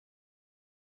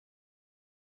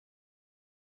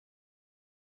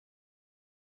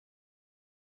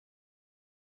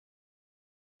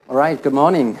All right, good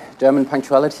morning. German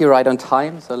punctuality right on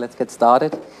time, so let's get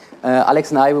started.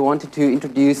 Alex and I, we wanted to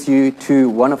introduce you to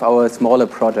one of our smaller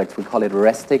projects. We call it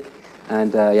restic.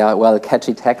 And yeah, well,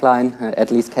 catchy tagline,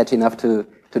 at least catchy enough to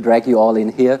drag you all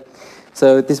in here.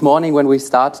 So this morning when we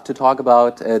start to talk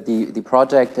about the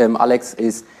project, Alex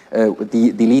is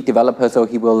the lead developer, so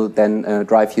he will then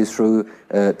drive you through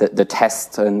the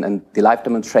test and the live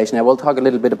demonstration. I will talk a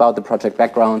little bit about the project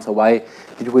background, so why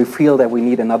did we feel that we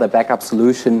need another backup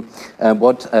solution,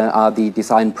 what are the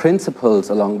design principles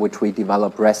along which we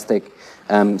develop restic,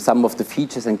 some of the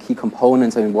features and key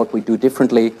components and what we do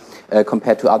differently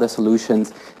compared to other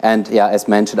solutions. And yeah, as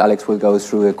mentioned, Alex will go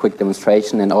through a quick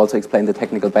demonstration and also explain the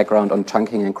technical background on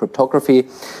chunking and cryptography.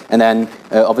 And then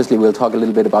obviously we'll talk a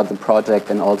little bit about the project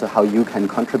and also how you can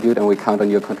contribute, and we count on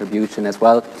your contribution as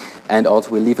well. And also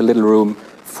we'll leave a little room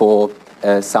for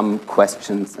some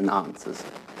questions and answers.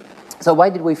 So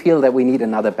why did we feel that we need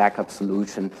another backup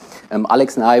solution?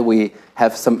 Alex and I, we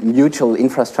have some mutual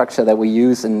infrastructure that we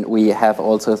use, and we have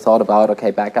also thought about,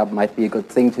 okay, backup might be a good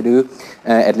thing to do,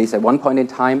 at least at one point in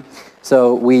time.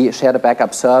 So we shared a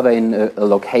backup server in a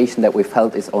location that we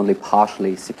felt is only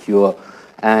partially secure.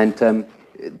 And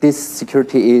this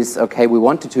security is, okay, we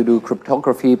wanted to do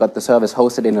cryptography, but the server is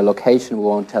hosted in a location, we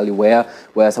won't tell you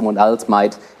where someone else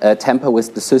might tamper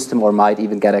with the system or might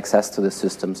even get access to the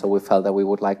system. So we felt that we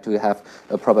would like to have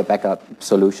a proper backup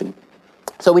solution.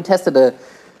 So we tested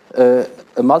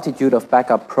a multitude of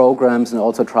backup programs and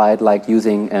also tried like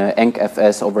using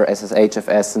EncFS over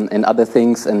SSHFS and other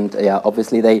things. And yeah,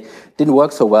 obviously they didn't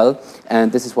work so well.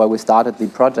 And this is why we started the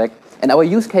project. And our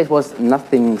use case was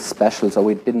nothing special, so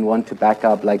we didn't want to back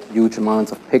up like huge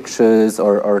amounts of pictures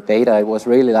or data. It was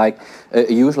really like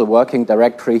a usual working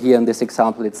directory. Here in this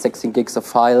example, it's 16 gigs of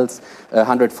files,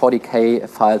 140K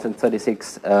files and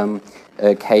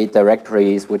 36K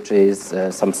directories, which is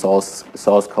some source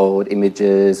code,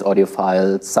 images, audio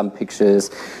files, some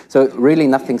pictures. So really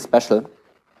nothing special.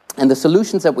 And the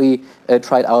solutions that we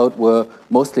tried out were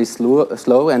mostly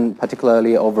slow, and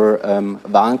particularly over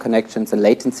WAN connections, and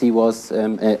latency was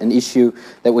an issue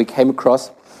that we came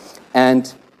across.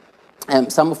 And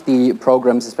some of the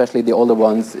programs, especially the older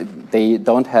ones, they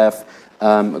don't have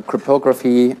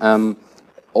cryptography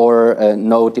or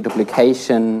no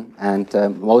deduplication,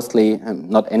 and mostly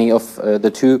not any of the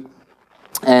two.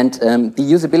 And the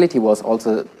usability was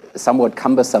also somewhat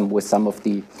cumbersome with some of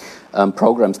the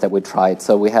programs that we tried.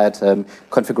 So we had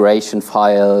configuration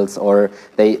files, or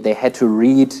they had to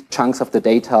read chunks of the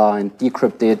data and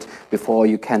decrypt it before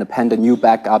you can append a new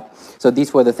backup. So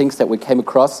these were the things that we came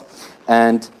across,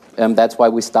 and that's why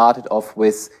we started off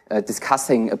with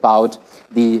discussing about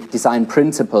the design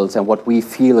principles and what we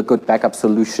feel a good backup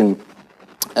solution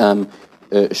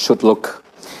should look.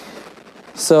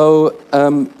 So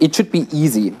it should be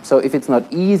easy. So if it's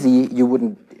not easy, you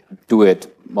wouldn't do it,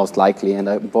 most likely. And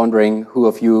I'm wondering who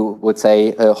of you would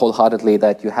say wholeheartedly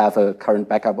that you have a current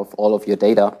backup of all of your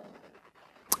data.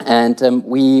 And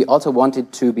we also want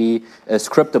it to be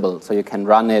scriptable, so you can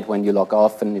run it when you log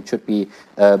off, and it should be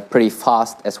pretty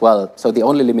fast as well. So the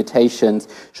only limitations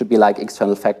should be like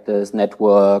external factors,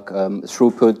 network,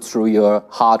 throughput through your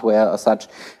hardware or such,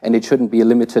 and it shouldn't be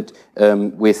limited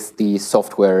with the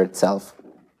software itself.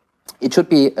 It should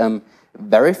be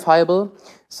verifiable.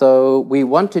 So we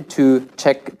wanted to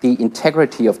check the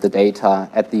integrity of the data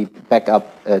at the backup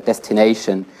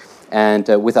destination, and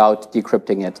without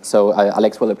decrypting it. So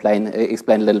Alex will explain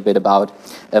a little bit about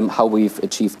how we've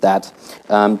achieved that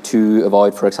to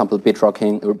avoid, for example, bit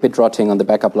rotting on the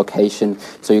backup location.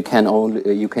 So you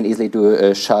can easily do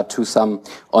a SHA-2-sum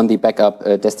on the backup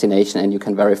destination, and you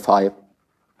can verify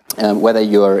whether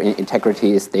your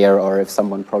integrity is there or if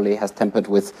someone probably has tampered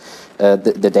with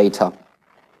the data.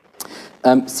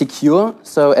 Secure,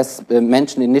 so as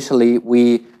mentioned initially,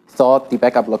 we thought the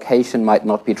backup location might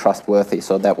not be trustworthy.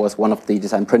 So that was one of the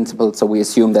design principles. So we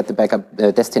assume that the backup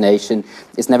destination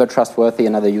is never trustworthy.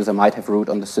 Another user might have root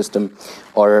on the system,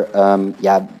 or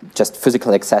yeah, just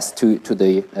physical access to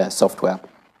the software.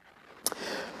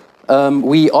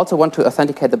 We also want to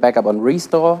authenticate the backup on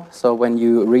restore. So when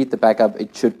you read the backup,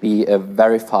 it should be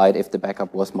verified if the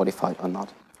backup was modified or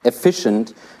not.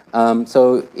 Efficient.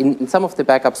 So in some of the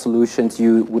backup solutions,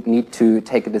 you would need to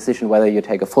take a decision whether you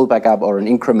take a full backup or an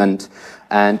increment.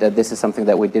 And this is something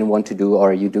that we didn't want to do,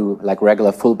 or you do like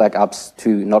regular full backups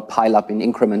to not pile up in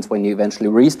increments when you eventually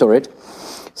restore it.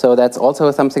 So that's also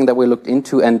something that we looked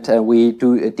into, and we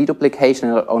do a deduplication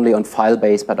not only on file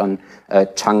base, but on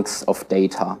chunks of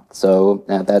data. So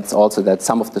that's also that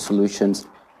some of the solutions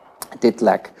did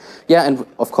lack. Yeah, and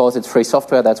of course it's free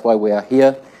software, that's why we are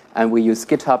here. and we use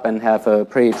GitHub and have a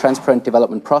pretty transparent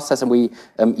development process, and we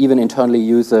even internally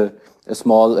use a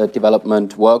small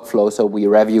development workflow, so we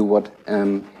review what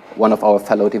one of our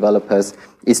fellow developers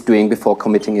is doing before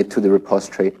committing it to the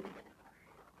repository.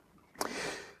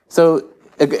 So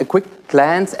a quick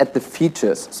glance at the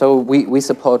features. So we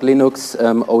support Linux,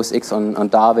 OS X on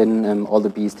Darwin, all the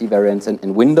BSD variants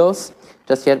in Windows.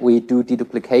 Just yet we do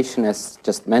deduplication as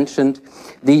just mentioned.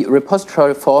 The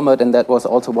repository format, and that was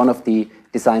also one of the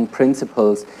design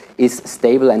principles, is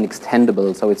stable and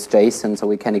extendable. So it's JSON, so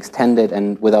we can extend it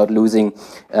and without losing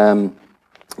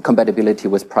compatibility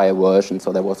with prior versions.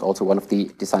 So that was also one of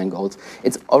the design goals.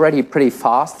 It's already pretty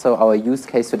fast. So our use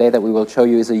case today that we will show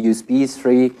you is a USB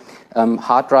 3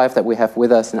 hard drive that we have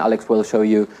with us, and Alex will show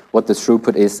you what the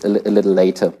throughput is a little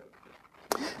later.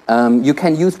 You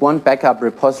can use one backup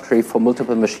repository for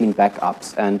multiple machine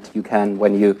backups, and you can,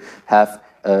 when you have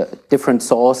different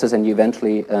sources and you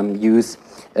eventually use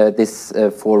this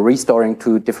for restoring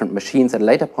to different machines at a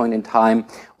later point in time,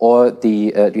 or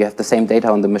you have the same data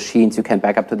on the machines, you can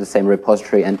back up to the same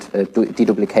repository, and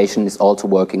deduplication is also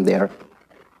working there.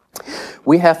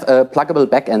 We have pluggable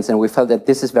backends, and we felt that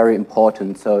this is very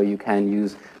important. So you can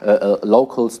use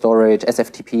local storage,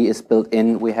 SFTP is built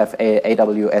in, we have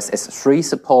AWS S3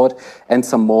 support, and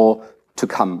some more to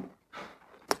come.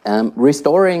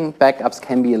 Restoring backups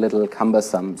can be a little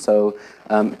cumbersome. So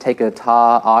take a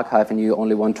tar archive and you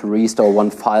only want to restore one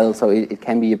file. So it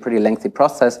can be a pretty lengthy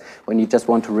process when you just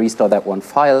want to restore that one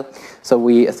file. So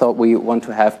we thought we want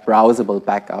to have browsable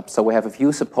backups. So we have a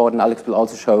view support, and Alex will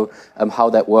also show how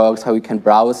that works, how you can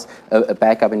browse a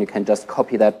backup and you can just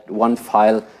copy that one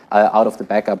file out of the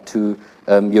backup to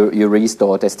your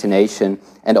restore destination.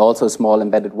 And also a small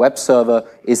embedded web server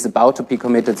is about to be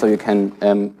committed, so you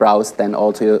can browse then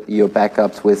also your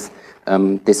backups with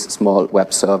this small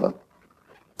web server.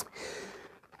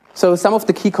 So some of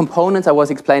the key components, I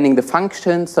was explaining the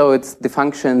functions. So it's the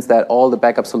functions that all the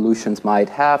backup solutions might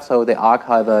have. So the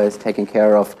archiver is taking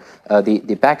care of the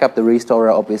backup, the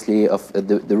restorer obviously of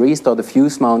the restore, the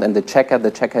fuse mount, and the checker. The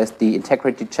checker is the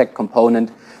integrity check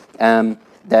component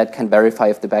that can verify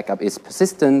if the backup is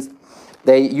persistent.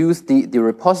 They use the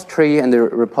repository, and the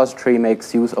repository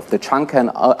makes use of the chunker. And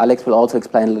Alex will also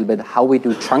explain a little bit how we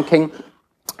do chunking,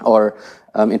 or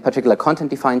in particular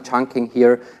content-defined chunking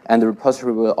here. And the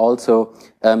repository will also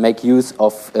make use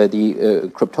of the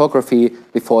cryptography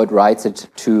before it writes it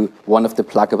to one of the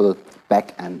pluggable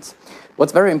backends.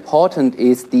 What's very important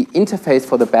is the interface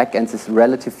for the backends is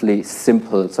relatively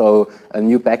simple. So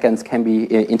new backends can be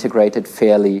integrated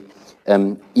fairly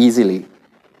easily.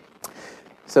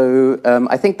 So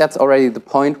I think that's already the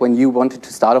point when you wanted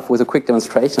to start off with a quick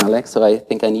demonstration, Alex. So I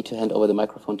think I need to hand over the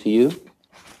microphone to you.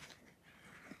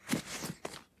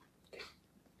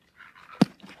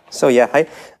 So yeah, hi.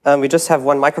 We just have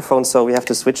one microphone, so we have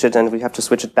to switch it, and we have to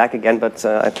switch it back again, but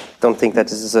I don't think that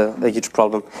this is a huge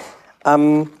problem.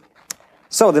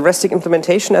 So the restic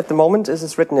implementation at the moment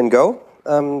is written in Go.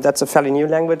 That's a fairly new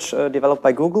language developed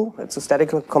by Google. It's a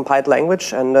statically compiled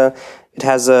language, and it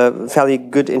has a fairly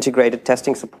good integrated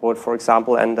testing support, for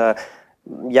example. And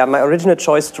yeah, my original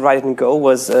choice to write it in Go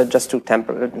was just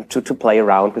to play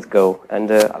around with Go, and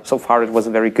so far it was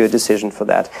a very good decision for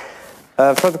that.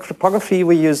 For the cryptography,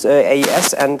 we use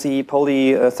AES and the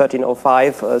Poly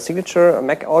 1305 signature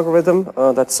Mac algorithm.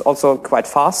 That's also quite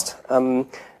fast.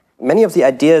 Many of the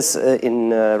ideas in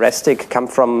restic come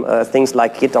from things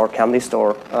like Git or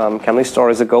cumbersome. Cumbersome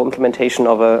is a Go implementation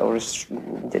of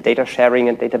a data sharing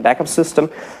and data backup system,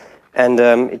 and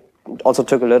it also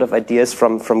took a lot of ideas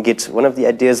from Git. One of the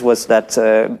ideas was that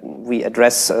we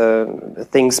address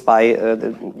things by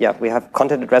we have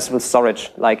content addressable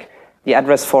storage. Like the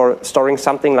address for storing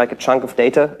something like a chunk of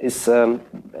data is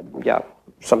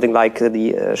something like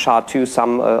the SHA-2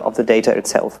 sum of the data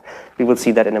itself. We will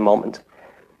see that in a moment.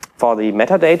 For the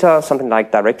metadata, something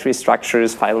like directory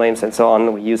structures, file names, and so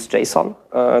on, we use JSON.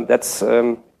 That's,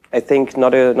 I think,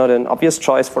 not an obvious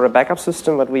choice for a backup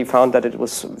system, but we found that it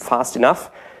was fast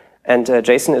enough. And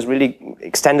JSON is really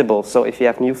extendable. So if you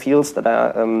have new fields that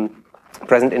are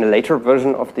present in a later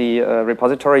version of the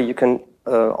repository, you can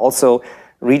also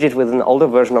read it with an older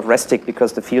version of restic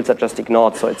because the fields are just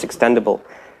ignored, so it's extendable.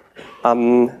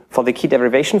 For the key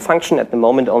derivation function, at the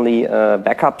moment only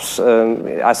backups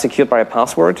are secured by a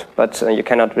password, but you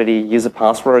cannot really use a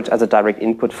password as a direct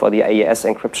input for the AES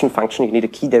encryption function. You need a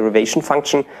key derivation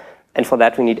function, and for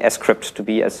that we need scrypt to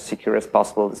be as secure as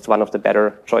possible. It's one of the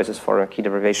better choices for a key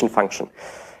derivation function.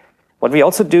 What we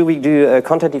also do, we do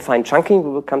content-defined chunking.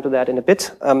 We will come to that in a bit.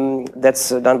 That's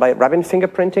done by Rabbin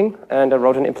fingerprinting, and I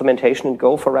wrote an implementation in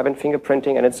Go for Rabbin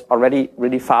fingerprinting, and it's already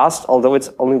really fast, although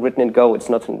it's only written in Go. It's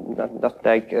not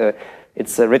like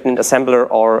it's written in assembler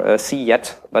or C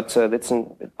yet, but it's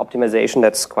an optimization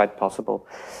that's quite possible.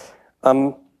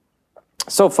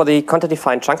 So for the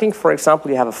content-defined chunking, for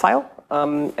example, you have a file,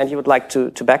 and you would like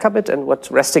to backup it, and what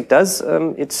restic does,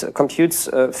 it computes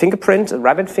a fingerprint, a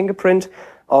Rabbin fingerprint,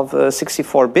 of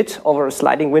 64-bit over a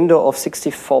sliding window of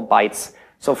 64 bytes.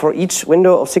 So for each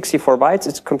window of 64 bytes,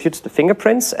 it computes the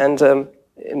fingerprints, and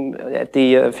at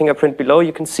the fingerprint below,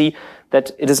 you can see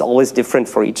that it is always different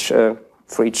for each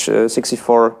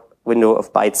 64 window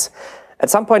of bytes. At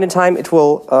some point in time, it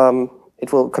will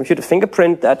compute a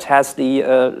fingerprint that has the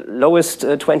lowest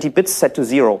 20 bits set to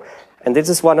 0. And this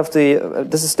is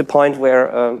this is the point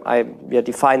where I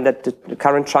define that the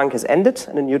current chunk has ended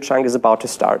and a new chunk is about to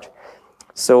start.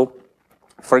 So,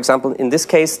 for example, in this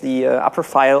case, the upper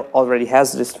file already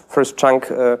has this first chunk.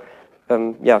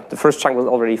 The first chunk was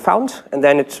already found, and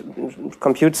then it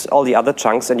computes all the other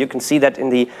chunks. And you can see that in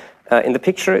the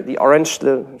picture, the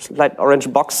slight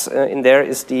orange box in there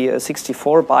is the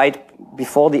 64-byte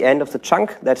before the end of the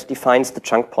chunk that defines the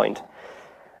chunk point.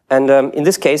 And in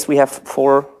this case, we have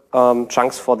 4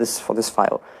 chunks for this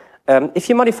file. If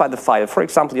you modify the file, for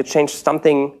example, you change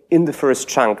something in the first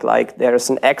chunk, like there's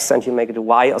an X and you make it a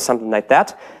Y or something like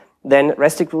that, then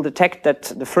restic will detect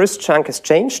that the first chunk has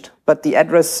changed, but the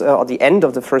address or the end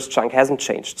of the first chunk hasn't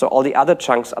changed. So all the other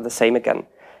chunks are the same again.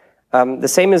 The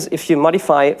same is if you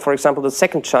modify, for example, the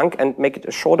second chunk and make it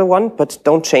a shorter one, but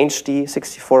don't change the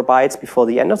 64 bytes before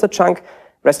the end of the chunk,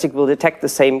 restic will detect the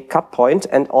same cut point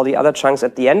and all the other chunks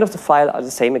at the end of the file are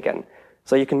the same again.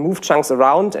 So you can move chunks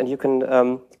around and you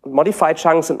can modify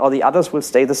chunks and all the others will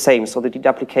stay the same. So the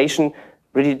deduplication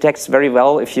really detects very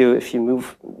well if you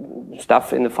move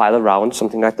stuff in the file around,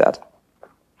 something like that.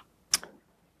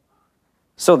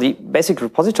 So the basic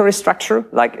repository structure,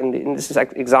 like in this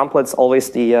example, it's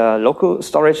always the local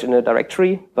storage in a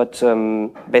directory, but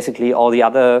basically all the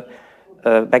other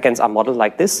backends are modeled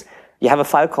like this. You have a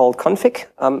file called config.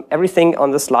 Everything on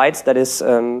the slides that is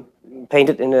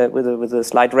painted with a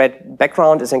slight red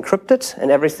background is encrypted,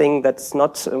 and everything that's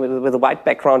not with a white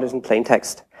background is in plain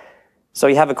text. So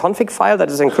you have a config file that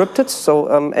is encrypted,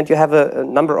 and you have a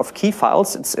number of key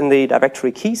files. It's in the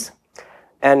directory keys.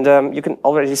 And you can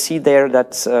already see there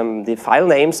that the file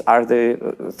names are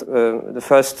the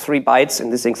first 3 bytes, in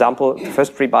this example, the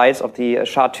first 3 bytes of the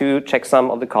SHA-2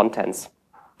 checksum of the contents.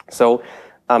 So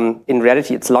in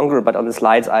reality, it's longer, but on the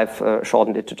slides, I've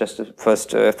shortened it to just the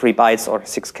first 3 bytes or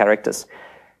 6 characters.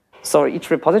 So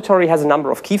each repository has a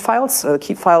number of key files. A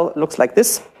key file looks like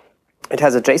this. It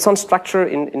has a JSON structure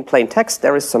in plain text.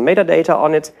 There is some metadata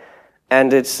on it,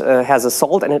 and it has a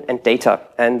salt and data.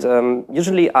 And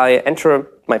usually, I enter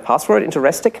my password into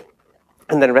restic,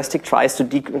 and then restic tries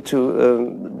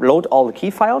to load all the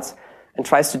key files and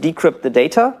tries to decrypt the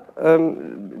data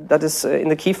that is in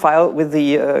the key file with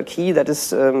the key that is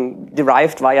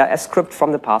derived via script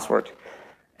from the password.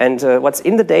 And what's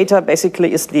in the data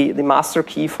basically is the master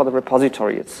key for the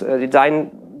repository. It's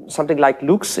designed something like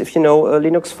Lux, if you know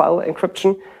Linux file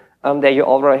encryption. There you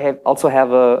also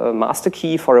have a master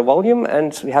key for a volume,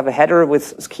 and we have a header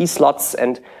with key slots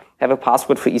and have a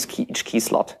password for each key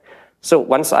slot. So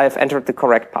once I've entered the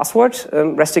correct password,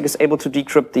 restic is able to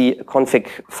decrypt the config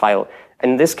file.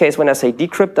 And in this case, when I say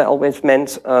decrypt, I always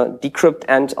meant decrypt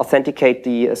and authenticate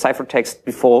the ciphertext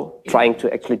before trying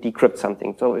to actually decrypt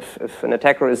something. So if an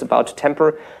attacker is about to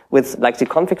tamper with like the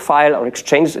config file or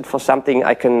exchanges it for something,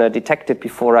 I can detect it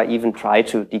before I even try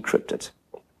to decrypt it.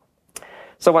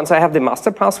 So once I have the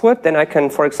master password, then I can,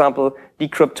 for example,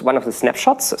 decrypt one of the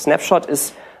snapshots. A snapshot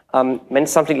is meant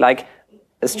something like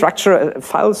a structure, a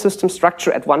file system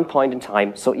structure at one point in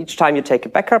time. So each time you take a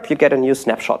backup, you get a new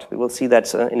snapshot. We will see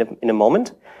that in a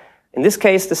moment. In this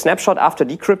case, the snapshot after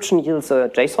decryption yields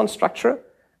a JSON structure.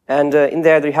 And in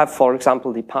there, you have, for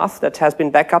example, the path that has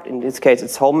been backupped. In this case,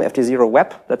 it's home FD0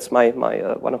 web. That's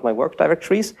one of my work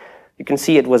directories. You can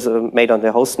see it was made on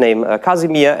the host name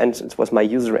Casimir, and it was my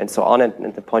user and so on,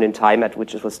 and the point in time at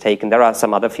which it was taken. There are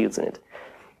some other fields in it.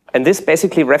 And this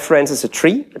basically references a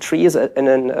tree. A tree is a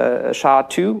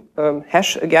SHA-2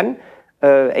 hash again,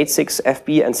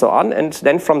 86FB and so on. And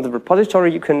then from the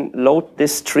repository, you can load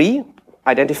this tree,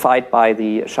 identified by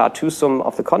the SHA-2 sum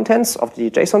of the contents of the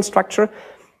JSON structure.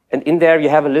 And in there, you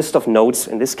have a list of nodes.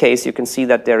 In this case, you can see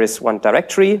that there is one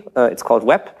directory, it's called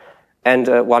web, and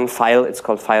one file, it's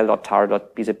called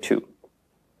file.tar.bzip2.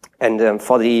 And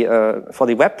for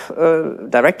the web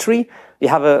directory, we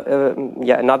have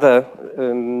another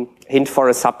hint for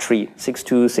a subtree,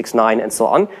 62, 69, and so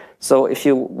on. So if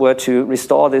you were to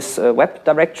restore this web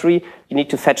directory, you need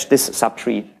to fetch this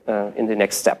subtree in the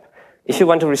next step. If you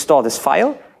want to restore this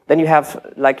file, then you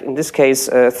have, like in this case,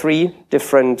 3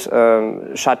 different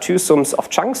SHA-2 sums of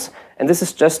chunks. And this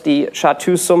is just the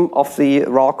SHA-2 sum of the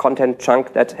raw content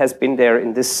chunk that has been there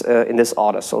in this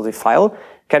order. So the file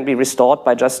can be restored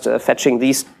by just fetching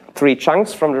these 3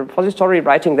 chunks from the repository,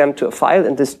 writing them to a file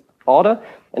in this order,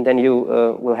 and then you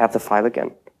will have the file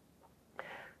again.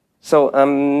 So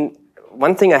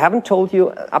one thing I haven't told you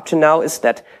up to now is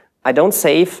that I don't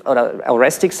save, or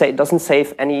restic it doesn't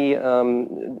save any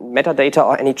metadata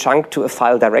or any chunk to a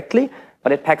file directly,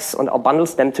 but it packs or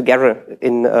bundles them together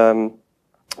in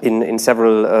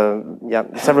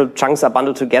several chunks are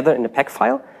bundled together in a pack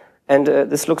file. And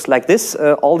this looks like this.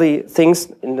 All the things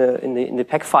in the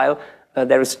pack file,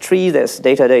 there is a tree, there's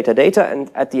data, and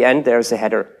at the end there's a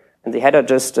header. And the header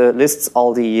just lists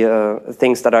all the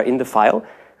things that are in the file.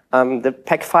 The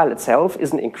pack file itself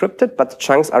isn't encrypted, but the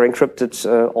chunks are encrypted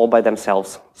all by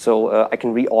themselves. So I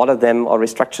can reorder them or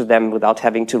restructure them without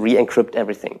having to re-encrypt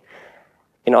everything.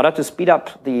 In order to speed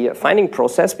up the finding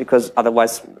process, because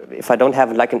otherwise, if I don't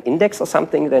have like an index or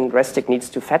something, then restic needs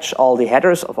to fetch all the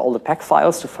headers of all the pack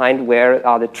files to find where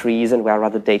are the trees and where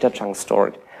are the data chunks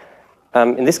stored.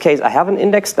 In this case, I have an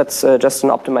index that's just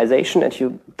an optimization, and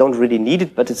you don't really need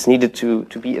it, but it's needed to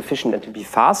be efficient and to be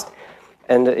fast.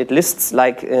 And it lists,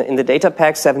 like in the data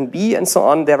pack 7b and so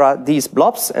on, there are these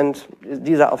blobs, and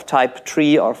these are of type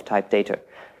tree or of type data.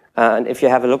 And if you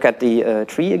have a look at the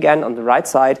tree again on the right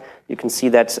side, you can see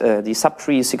that the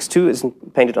subtree 62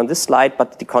 isn't painted on this slide,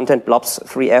 but the content blobs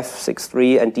 3f,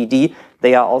 63, and dd,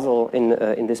 they are also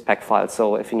in this pack file.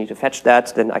 So if you need to fetch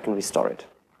that, then I can restore it.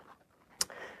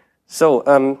 So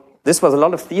this was a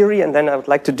lot of theory, and then I would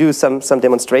like to do some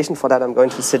demonstration. For that, I'm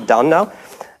going to sit down now.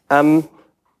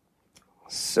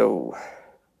 So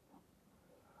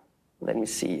let me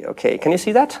see. Okay, can you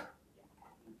see that?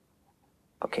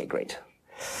 Okay, great.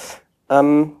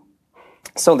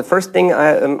 So the first thing,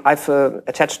 I've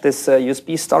attached this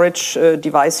USB storage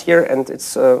device here, and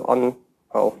it's on,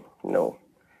 oh no,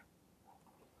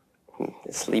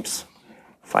 it sleeps,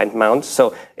 find mount.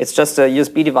 So it's just a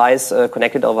USB device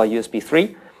connected over USB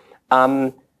 3.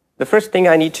 The first thing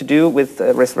I need to do with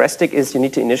restic is you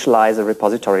need to initialize a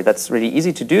repository. That's really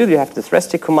easy to do. You have this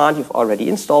restic command, you've already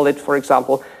installed it, for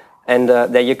example, and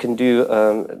there you can do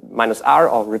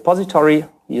 -r or repository,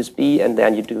 USB, and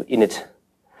then you do init.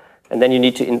 And then you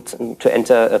need to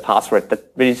enter a password that's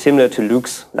really similar to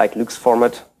Luke's, like Luke's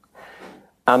format.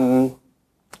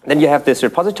 Then you have this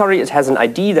repository. It has an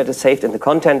ID that is saved in the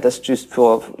content that's used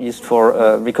for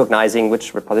recognizing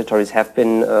which repositories have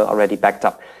been already backed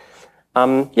up.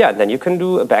 Then you can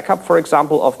do a backup, for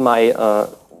example, of my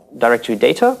directory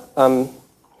data.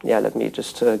 Let me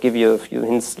just give you a few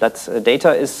hints. That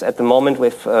data is at the moment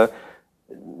with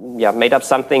made up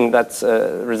something that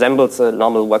resembles a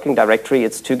normal working directory.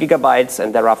 It's 2 gigabytes,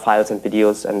 and there are files and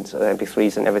videos and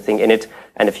MP3s and everything in it,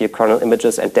 and a few kernel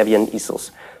images and Debian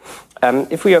ISOs.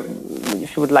 If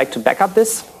you would like to back up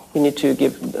this, you need to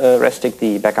give restic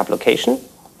the backup location,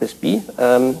 this B,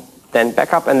 then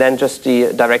backup, and then just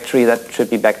the directory that should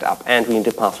be backed up, and we need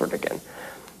the password again.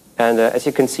 And as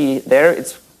you can see there,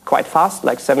 it's quite fast,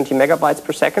 like 70 megabytes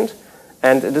per second.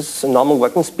 And this is a normal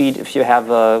working speed if you have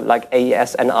like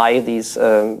AES and I, these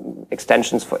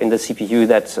extensions in the CPU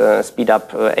that speed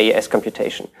up AES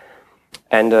computation.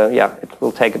 And it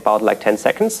will take about like 10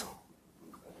 seconds.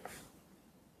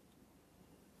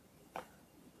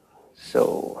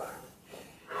 So,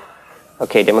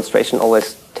 okay, demonstration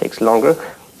always takes longer.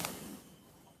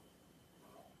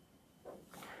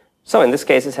 So in this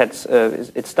case,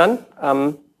 it's done.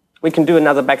 We can do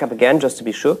another backup again just to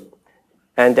be sure.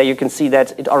 And there you can see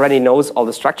that it already knows all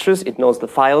the structures, it knows the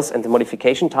files and the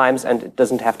modification times, and it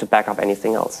doesn't have to back up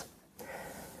anything else.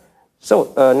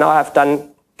 So now I've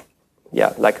done,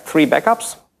 like 3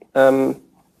 backups, and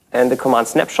the command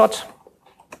snapshot,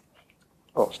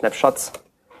 snapshots.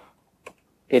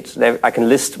 I can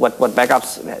list what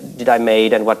backups did I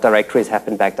made and what directories have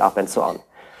been backed up and so on.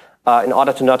 In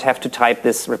order to not have to type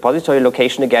this repository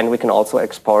location again, we can also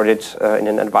export it in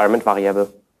an environment variable.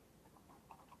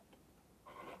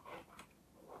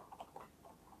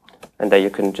 And there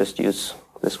you can just use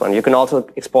this one. You can also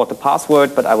export the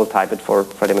password, but I will type it for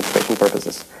demonstration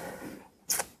purposes.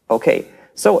 Okay,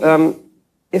 so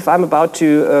if I'm about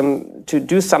to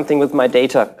do something with my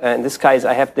data, in this case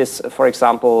I have this, for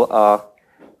example,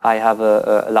 I have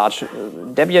a large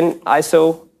Debian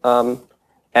ISO,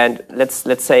 And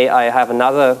let's say I have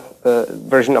another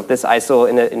version of this ISO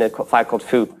in a file called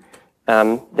foo.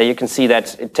 There you can see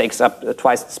that it takes up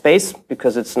twice the space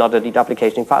because it's not a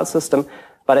deduplicating file system.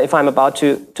 But if I'm about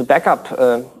to back up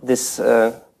this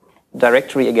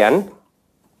directory again,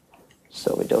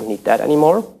 so we don't need that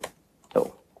anymore.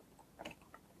 So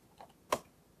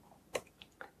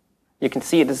you can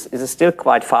see it is still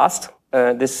quite fast.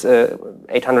 This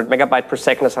 800 megabyte per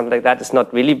second or something like that is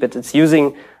not really, but it's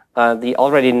using the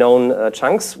already known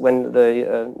chunks when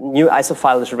the new ISO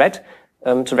file is read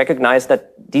to recognize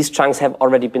that these chunks have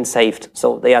already been saved.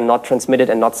 So they are not transmitted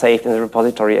and not saved in the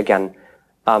repository again.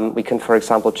 We can, for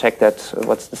example, check that.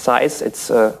 What's the size?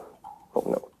 It's, oh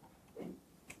no.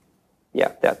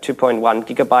 Yeah, 2.1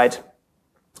 gigabyte.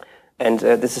 And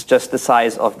this is just the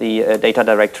size of the data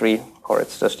directory, or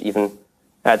it's just even,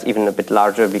 it's even a bit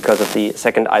larger because of the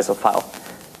second ISO file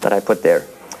that I put there.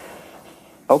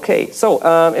 Okay, so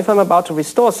if I'm about to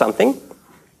restore something,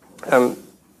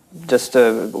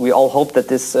 we all hope that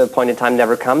this point in time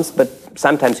never comes, but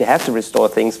sometimes you have to restore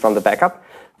things from the backup.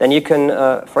 Then you can,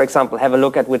 for example, have a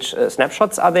look at which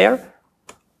snapshots are there.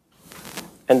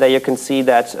 And there you can see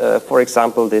that, for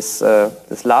example, this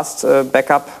last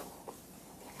backup,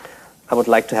 I would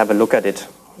like to have a look at it.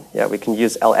 Yeah, we can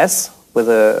use ls with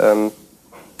a...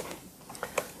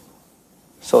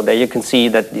 so there you can see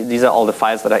that these are all the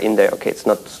files that are in there. Okay, it's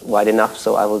not wide enough,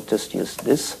 so I will just use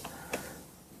this.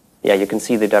 Yeah, you can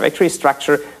see the directory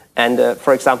structure. And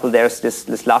for example, there's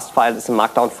this last file, it's a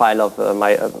markdown file of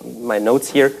my notes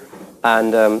here.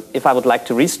 And if I would like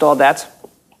to restore that,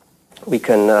 we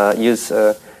can use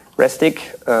restic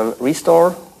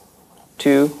restore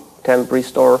to temp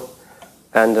restore.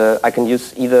 And I can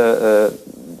use either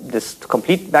this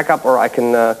complete backup, or I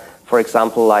can, for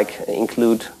example, like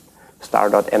include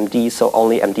star.md, so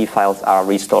only MD files are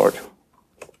restored.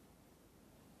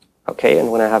 Okay,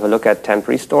 and when I have a look at temp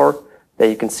restore, there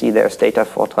you can see there's data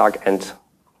Vortrag and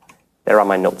there are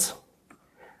my notes.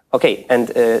 Okay, and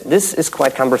this is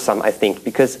quite cumbersome, I think,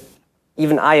 because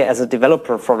even I, as a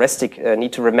developer for restic,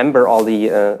 need to remember all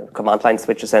the command line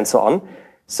switches and so on.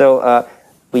 So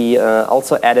we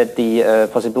also added the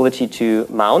possibility to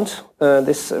mount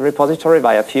this repository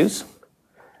via Fuse.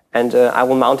 And I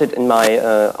will mount it in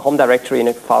my home directory in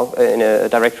a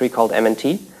directory called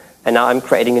MNT. And now I'm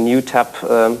creating a new tab,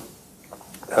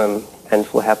 and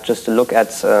we'll have just a look at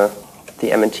the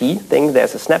MNT thing.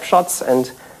 There's a snapshots,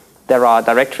 and there are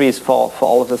directories for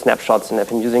all of the snapshots. And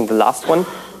if I'm using the last one,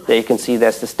 there you can see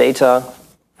there's this data,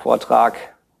 Vortrag,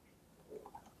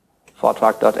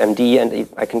 Vortrag.md, and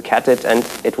I can cat it, and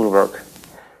it will work.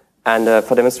 And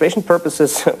for demonstration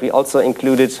purposes, we also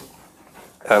included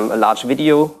a large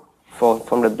video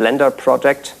from the Blender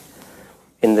project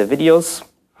in the videos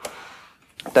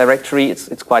directory.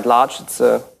 It's quite large.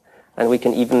 And we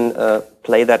can even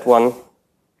play that one.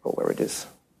 Oh, where it is?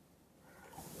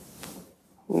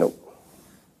 Nope.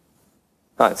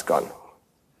 Ah, it's gone.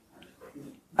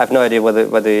 I have no idea where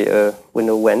the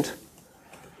window went.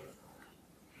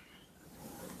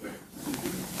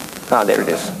 Ah, there it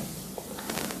is.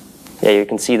 Yeah, you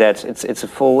can see that it's a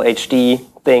full HD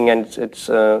thing, and it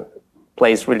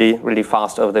plays really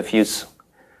fast over the Fuse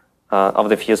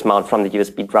mount from the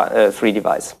USB 3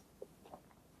 device.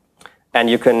 And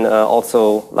you can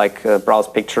also browse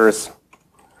pictures,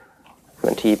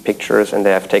 MNT pictures, and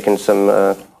they have taken some.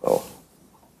 Oh,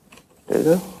 did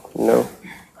it? No.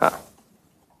 Ah.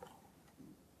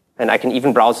 And I can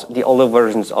even browse the older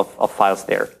versions of files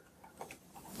there.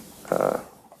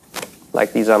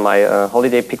 Like these are my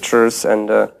holiday pictures, and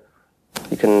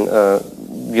you can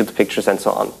view the pictures and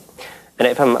so on. And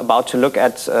if I'm about to look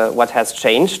at what has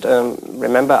changed,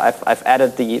 remember I've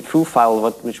added the foo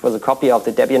file, which was a copy of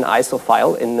the Debian ISO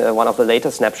file in one of the later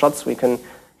snapshots. We can,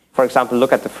 for example,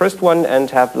 look at the first one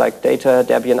and have like data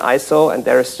Debian ISO, and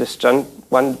there is just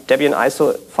one Debian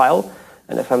ISO file.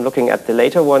 And if I'm looking at the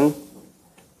later one,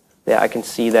 there I can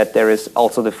see that there is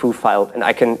also the foo file, and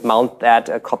I can mount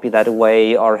that, copy that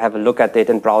away, or have a look at it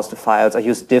and browse the files. I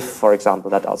use diff, for example.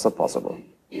 That's also possible.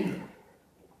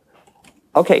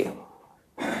 Okay.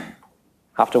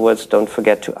 Afterwards, don't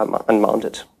forget to unmount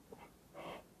it.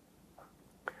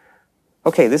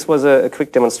 Okay, this was a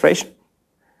quick demonstration.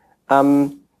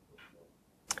 The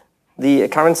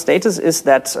current status is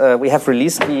that we have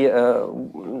released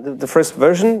the first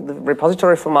version. The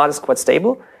repository format is quite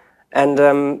stable, and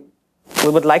we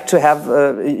would like to have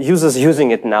users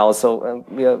using it now. So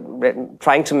we are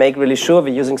trying to make really sure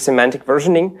we're using semantic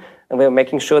versioning, and we're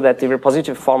making sure that the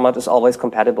repository format is always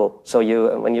compatible. So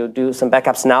when you do some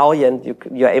backups now,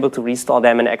 you're able to restore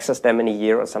them and access them in a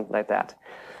year or something like that.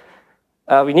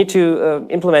 We need to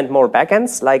implement more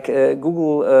backends like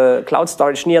Google Cloud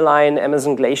Storage Nearline,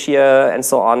 Amazon Glacier, and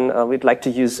so on. We'd like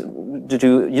to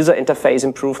do user interface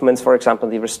improvements. For example,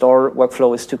 the restore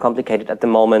workflow is too complicated at the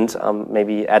moment.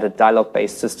 Maybe add a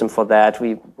dialog-based system for that.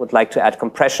 We would like to add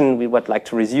compression. We would like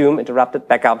to resume interrupted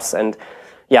backups, and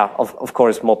yeah, of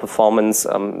course, more performance.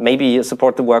 Maybe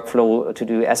support the workflow to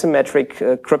do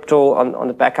asymmetric crypto on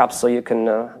the backups, so you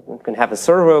can have a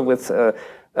server with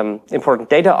important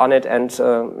data on it and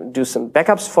do some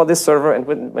backups for this server. And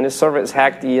when a server is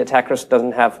hacked, the attackers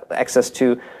doesn't have access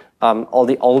to all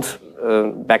the old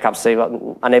backups. They are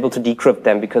unable to decrypt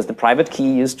them because the private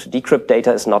key used to decrypt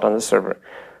data is not on the server.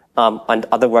 And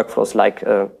other workflows like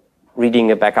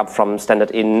reading a backup from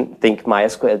standard in, think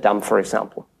MySQL dump, for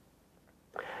example.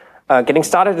 Getting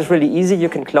started is really easy. You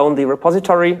can clone the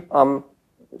repository,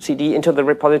 cd into the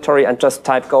repository, and just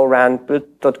type go ran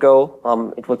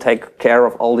build.go. It will take care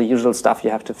of all the usual stuff you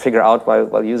have to figure out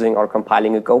while using or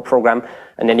compiling a Go program,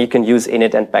 and then you can use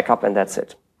init and backup, and that's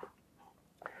it.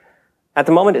 At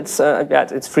the moment,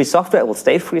 it's free software. It will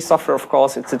stay free software, of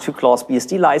course. It's a 2-clause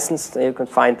BSD license. You can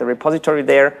find the repository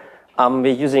there.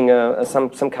 We're using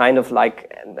some kind of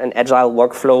like an agile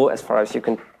workflow, as far as you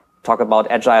can talk about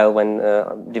agile when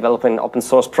developing an open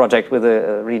source project with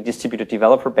a really distributed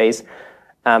developer base.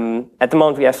 At the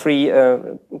moment, we have 3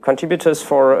 contributors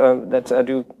that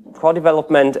do core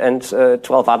development, and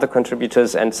 12 other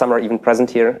contributors, and some are even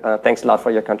present here. Thanks a lot for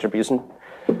your contribution.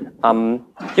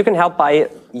 You can help by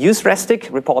use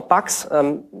restic, report bugs.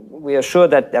 We are sure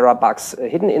that there are bugs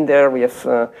hidden in there. We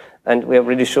have, and we are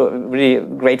really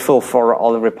grateful for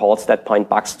all the reports that point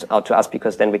bugs out to us,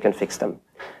 because then we can fix them.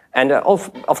 And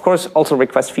of course, also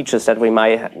request features that we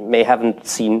may haven't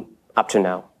seen up to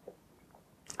now.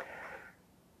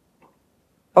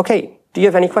 Okay, do you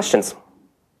have any questions?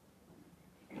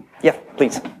 Yeah,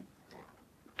 please. Is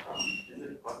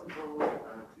it possible to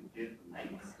give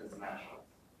names to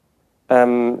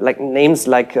snapshots? Like names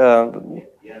like... Yeah,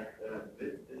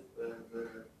 this is the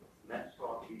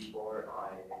snapshot before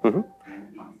I... Mm-hmm.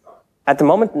 At the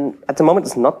moment,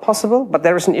 it's not possible, but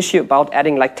there is an issue about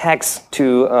adding like tags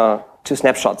to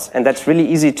snapshots, and that's really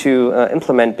easy to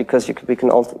implement, because we can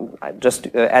also just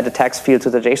add a tags field to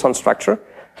the JSON structure,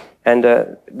 and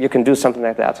you can do something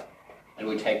like that. And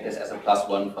we take this as a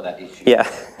 +1 for that issue. Yeah.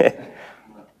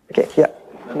 Okay. Yeah.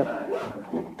 No.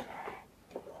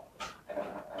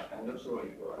 I'm not sure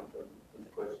if you answered this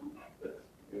question, but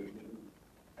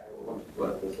I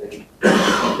wanted to say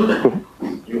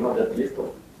you have that list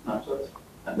of snapshots,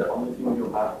 and the only thing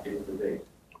you have is the date.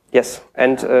 Yes,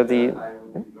 and I would be very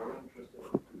interested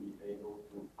to be able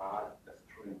to add a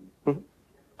string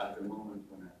at the moment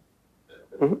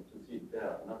when to see it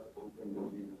there, not open the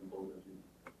views and all the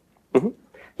views.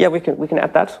 Yeah, we can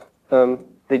add that.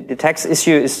 The tags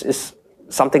issue is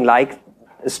something like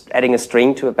adding a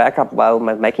string to a backup while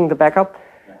making the backup,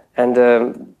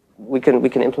 and we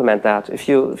can implement that. If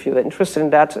you're interested in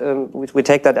that, we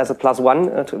take that as a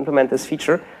 +1 to implement this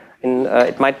feature. And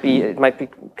it might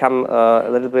become a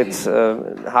little bit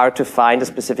hard to find a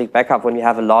specific backup when you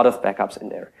have a lot of backups in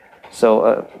there.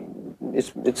 So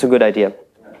it's a good idea.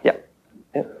 Yeah.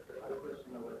 The other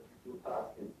question I wanted to ask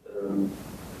is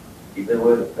if there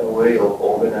was a way of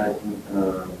organizing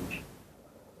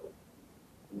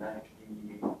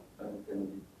naturally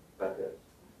unattended backups,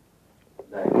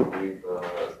 like with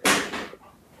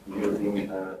using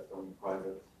some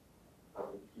private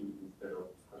public key instead of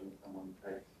having someone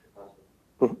type the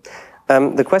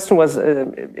password. The question was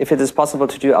if it is possible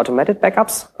to do automated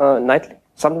backups nightly,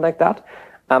 something like that.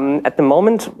 At the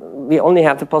moment, we only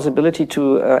have the possibility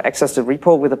to access the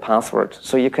repo with a password.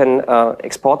 So you can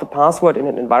export the password in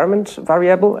an environment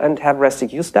variable and have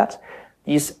restic use that.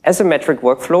 These asymmetric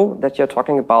workflow that you're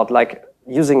talking about, like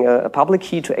using a public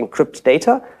key to encrypt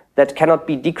data, that cannot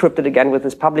be decrypted again with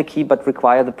this public key, but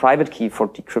require the private key for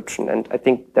decryption. And I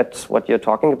think that's what you're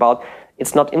talking about.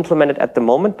 It's not implemented at the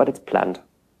moment, but it's planned.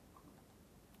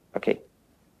 Okay.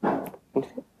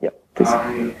 Yeah, please.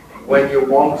 When you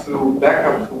want to back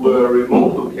up to a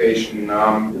remote location,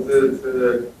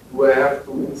 do I have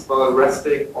to install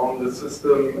restic on the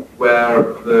system where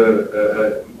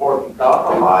the important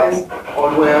data lies,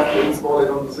 or do I have to install it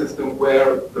on the system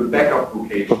where the backup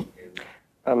location is?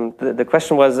 The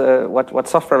question was what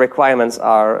software requirements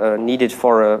are needed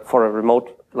for a remote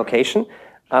location.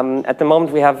 At the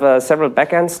moment, we have several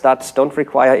backends that don't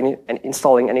require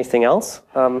installing anything else.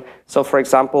 So, for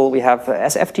example, we have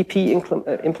SFTP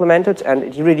implemented, and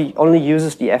it really only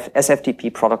uses the SFTP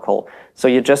protocol. So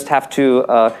you just have to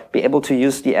be able to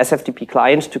use the SFTP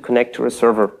client to connect to a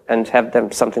server and have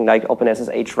them something like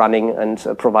OpenSSH running and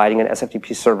providing an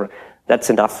SFTP server. That's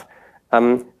enough.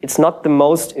 It's not the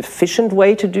most efficient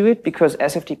way to do it because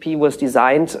SFTP was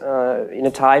designed in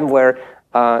a time where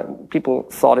people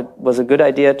thought it was a good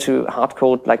idea to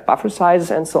hard-code like buffer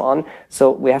sizes and so on.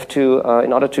 So we have to,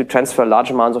 in order to transfer large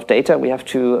amounts of data, we have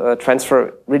to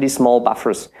transfer really small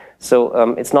buffers.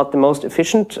 So it's not the most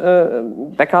efficient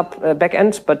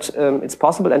backend, but it's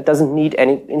possible and doesn't need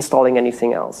installing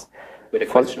anything else. With a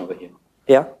question over here.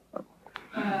 Yeah.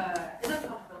 Is it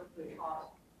possible to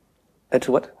record?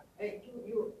 To what?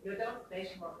 Your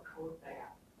demonstration was a code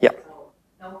backup. Yeah. So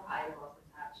no file was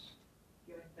attached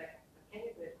during backup. Can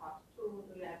you do it part 2?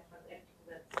 Do you have transactions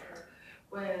that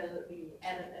will be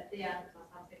added at the end or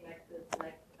something like this,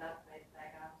 like database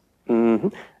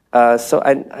backups? So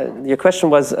your question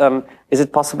was, is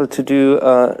it possible to do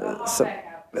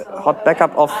hot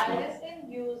backup of? File is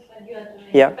in use and you are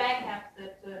doing backup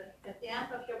that at the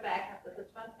end of your backup that the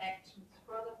transactions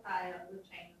for the file, the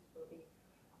changes will be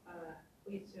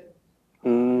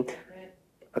resumed.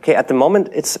 Okay, at the moment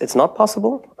it's not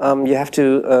possible. You have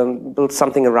to build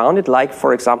something around it, like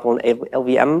for example an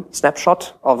LVM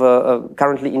snapshot of a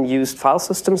currently in use file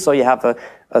system. So you have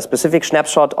a specific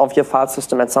snapshot of your file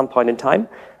system at some point in time.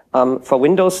 For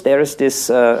Windows, there is this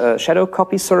shadow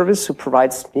copy service who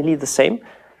provides nearly the same.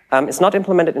 It's not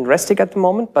implemented in restic at the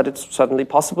moment, but it's certainly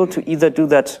possible to either do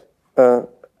that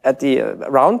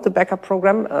around the backup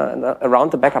program,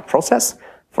 around the backup process,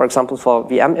 for example, for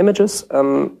VM images,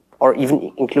 or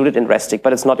even included in restic,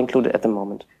 but it's not included at the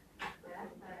moment.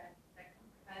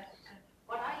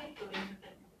 What are you doing with the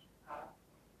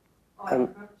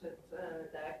encrypted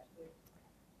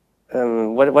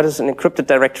directory? What is an encrypted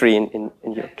directory in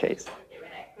your case? When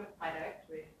I encrypt my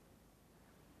directory.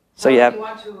 So you have. You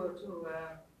want to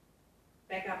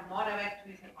back up more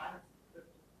directories at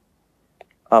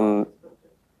once?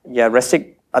 Yeah,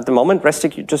 restic. At the moment,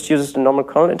 restic just uses the normal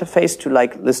kernel interface to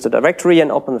like list the directory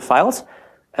and open the files.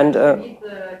 And you need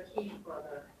the key for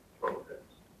the encrypt.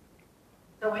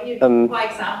 So when you, for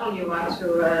example, you want to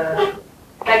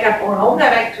back up all home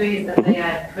directories that they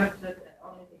are encrypted and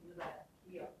only the user has a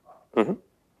key, of course.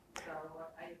 So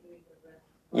what are you doing with that?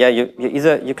 Yeah,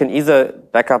 you can either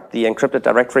back up the encrypted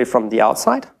directory from the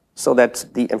outside, so that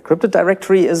the encrypted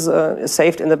directory is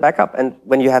saved in the backup, and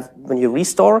when you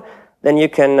restore, then you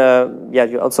can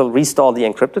you also restore the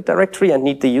encrypted directory and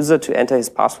need the user to enter his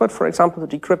password, for example,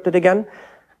 to decrypt it again.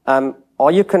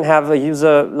 Or you can have a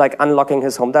user like unlocking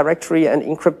his home directory and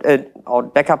encrypt or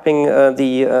backupping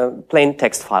the plain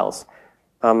text files.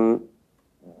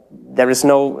 There is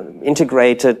no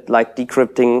integrated like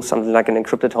decrypting something like an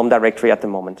encrypted home directory at the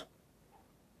moment.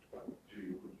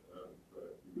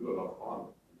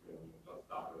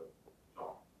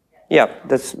 Yeah,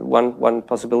 that's one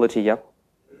possibility. Yeah.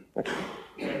 Okay.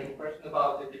 Question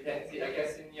about the dependency. I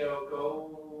guess in your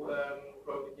Go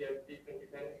project you have different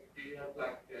dependencies. Do you have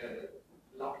like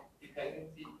locked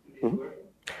dependency to this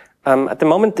version? At the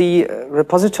moment, the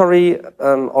repository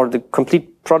or the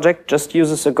complete project just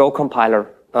uses a Go compiler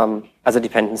as a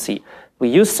dependency. We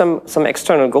use some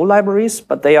external Go libraries,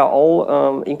 but they are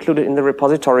all included in the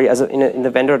repository as in the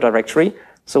vendor directory.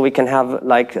 So we can have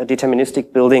like a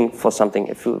deterministic building for something.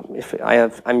 If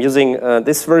I'm using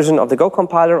this version of the Go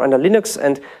compiler under Linux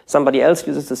and somebody else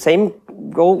uses the same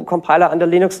Go compiler under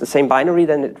Linux, the same binary,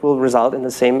 then it will result in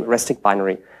the same restic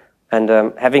binary. And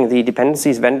having the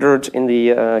dependencies vendored in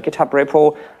the GitHub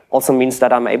repo also means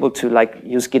that I'm able to like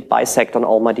use git bisect on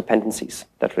all my dependencies.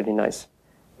 That's really nice.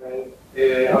 And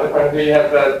other part, do you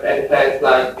have any plans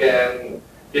like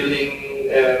building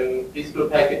distro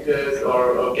packages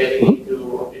or getting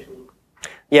into official?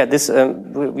 Yeah, this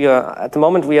we are at the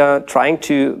moment we are trying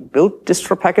to build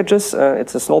distro packages.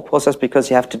 It's a slow process because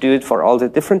you have to do it for all the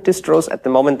different distros. At the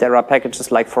moment, there are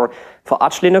packages like for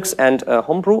Arch Linux and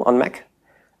Homebrew on Mac,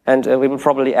 and we will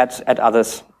probably add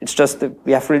others. It's just that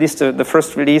we have released the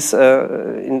first release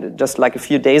in just like a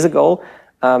few days ago,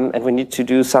 and we need to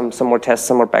do some more tests,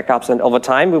 some more backups, and over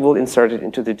time we will insert it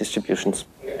into the distributions.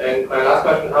 And my last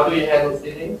question: how do you handle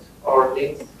links or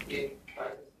links in?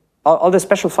 All the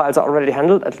special files are already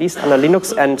handled, at least under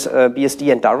Linux and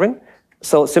BSD and Darwin.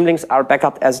 So symlinks are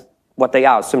backed as what they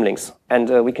are, symlinks.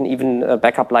 And we can even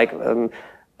back up like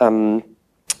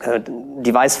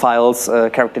device files,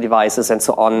 character devices, and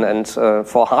so on. And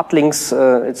for hard links,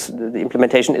 the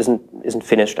implementation isn't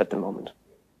finished at the moment.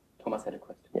 Thomas had a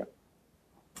question. Yeah.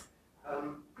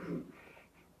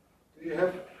 Do you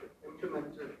have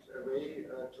implemented a way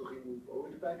to remove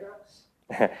old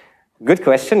backups? Good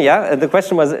question, yeah. The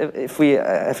question was if we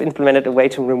have implemented a way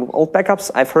to remove old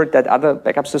backups. I've heard that other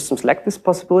backup systems lack this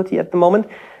possibility at the moment.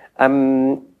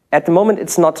 At the moment,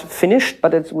 it's not finished,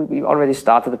 but we already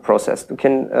started the process. We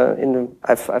can,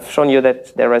 I've shown you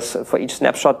that there is, for each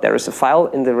snapshot, there is a file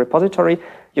in the repository.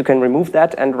 You can remove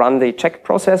that and run the check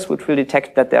process, which will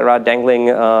detect that there are dangling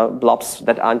blobs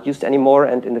that aren't used anymore,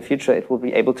 and in the future, it will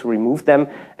be able to remove them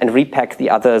and repack the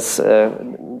others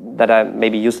that are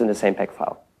maybe used in the same pack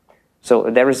file.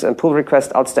 So there is a pull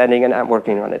request outstanding, and I'm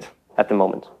working on it at the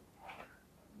moment.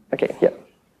 Okay, yeah.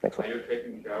 Next one. Are you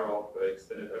taking care of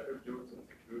extended attributes and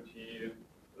security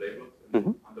labels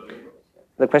under Linux?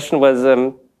 The question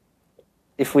was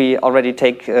if we already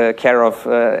take care of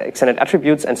extended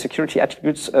attributes and security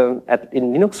attributes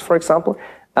in Linux, for example.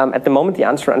 At the moment, the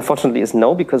answer, unfortunately, is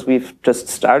no, because we've just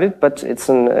started. But it's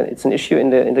an issue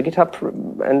in the GitHub,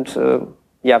 and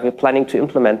yeah, we're planning to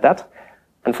implement that.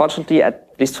 Unfortunately,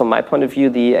 at least from my point of view,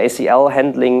 the ACL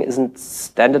handling isn't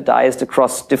standardized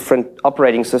across different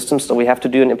operating systems, so we have to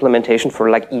do an implementation for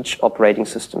like each operating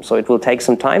system. So it will take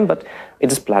some time, but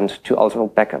it is planned to also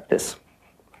back up this.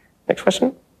 Next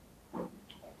question?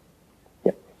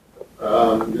 Yeah.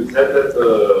 You said that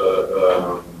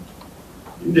the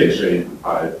index.json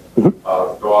files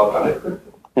are stored unencrypted?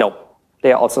 No,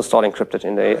 they are also stored encrypted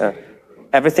in the...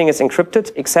 Everything is encrypted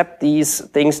except these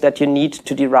things that you need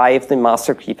to derive the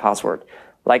master key password.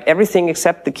 Like everything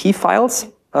except the key files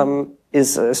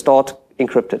is stored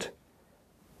encrypted.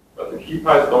 But the key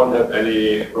files don't have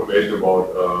any information about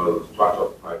structure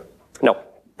of files? No,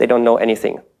 they don't know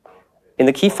anything. In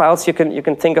the key files, you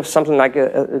can think of something like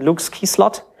a Lux key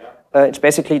slot. It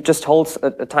basically just holds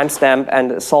a timestamp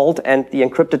and a salt and the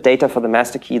encrypted data for the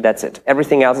master key. That's it.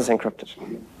 Everything else is encrypted.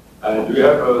 Do you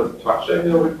have a structure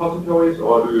in your repositories,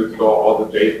 or do you store all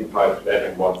the JSON files flat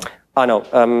in one? Oh, no.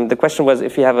 The question was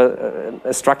if you have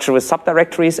a structure with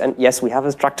subdirectories, and yes, we have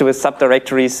a structure with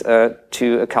subdirectories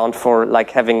to account for like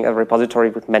having a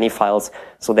repository with many files.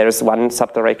 So there is one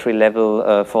subdirectory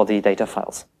level for the data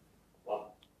files. One?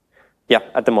 Yeah,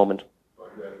 at the moment. So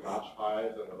you have large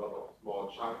files and a lot of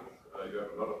small chunks. You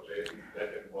have a lot of JSON flat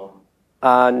in one.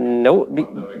 No,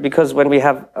 because when we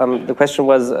have, the question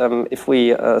was if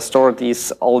we store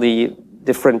all the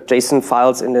different JSON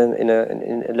files in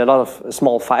a lot of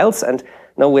small files, and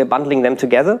now we're bundling them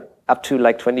together up to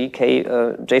like 20K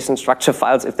JSON structure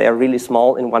files if they are really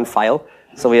small in one file.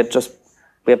 So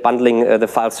we're bundling the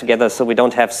files together, so we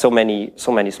don't have so many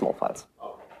small files.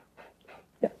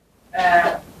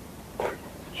 Yeah.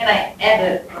 Can I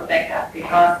add a backup?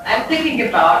 Because I'm thinking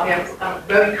about, we have some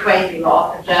very crazy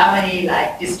laws in Germany,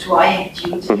 like destroying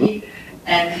duty.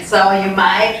 And so you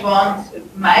might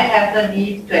have the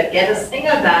need to get a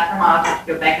single data out of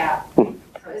your backup.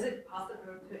 So is it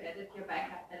possible to edit your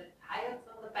backup, edit files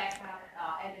on the backup,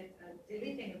 edit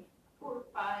deleting a full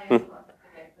file, or something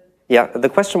like this? Yeah, the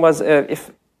question was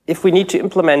if we need to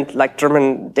implement like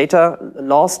German data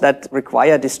laws that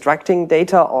require distracting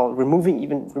data or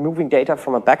removing data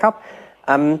from a backup.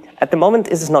 At the moment,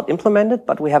 it is not implemented,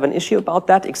 but we have an issue about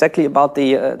that, exactly about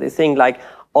the thing like,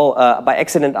 by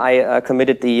accident, I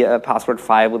committed the password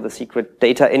file with the secret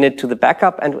data in it to the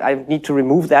backup, and I need to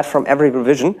remove that from every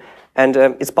revision. And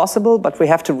it's possible, but we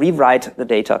have to rewrite the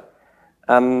data.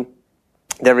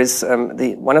 There is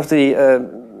one of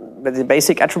the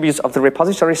basic attributes of the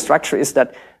repository structure is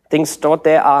that things stored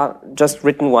there are just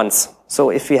written once. So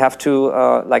if you have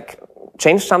to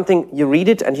change something, you read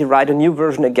it and you write a new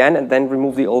version again and then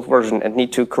remove the old version and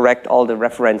need to correct all the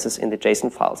references in the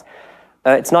JSON files.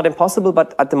 It's not impossible,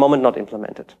 but at the moment not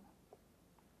implemented.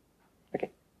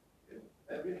 Okay.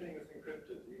 Everything is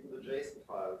encrypted, even the JSON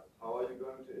files. How are you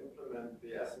going to implement the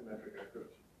asymmetric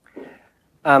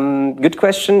encryption? Good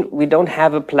question. We don't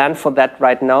have a plan for that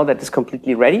right now that is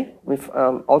completely ready. We've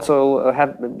also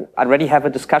already have a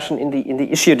discussion in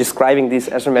the issue describing this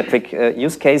asymmetric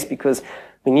use case, because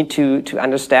we need to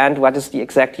understand what is the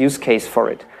exact use case for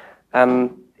it.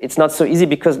 It's not so easy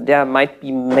because there might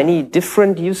be many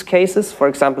different use cases. For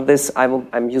example,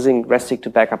 I'm using restic to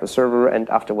back up a server and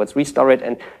afterwards restore it.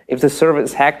 And if the server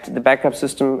is hacked, the backup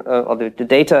system or the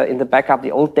data in the backup,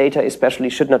 the old data especially,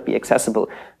 should not be accessible.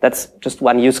 That's just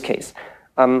one use case.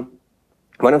 One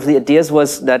of the ideas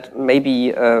was that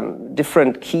maybe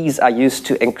different keys are used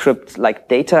to encrypt like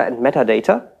data and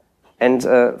metadata. And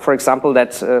for example,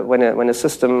 that when a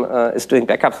system is doing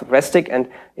backups with restic and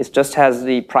it just has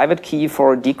the private key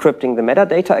for decrypting the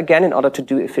metadata again in order to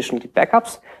do efficiently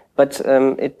backups, but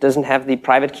it doesn't have the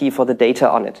private key for the data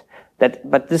on it.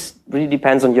 But this really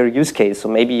depends on your use case. So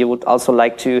maybe you would also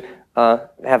like to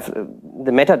have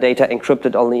the metadata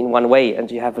encrypted only in one way,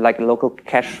 and you have like a local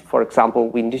cache, for example.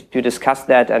 We need to discuss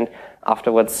that and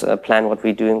afterwards plan what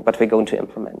we're going to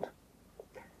implement.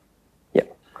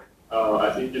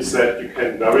 I think you said you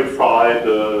can verify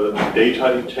the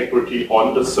data integrity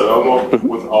on the server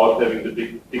without having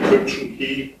the decryption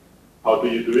key. How do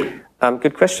you do it?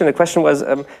 Good question. The question was,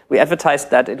 we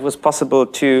advertised that it was possible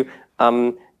to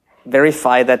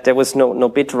verify that there was no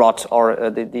bit rot, or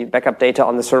the backup data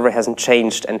on the server hasn't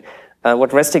changed. And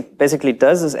what restic basically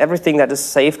does is everything that is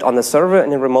saved on the server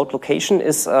in a remote location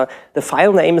is the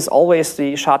file name is always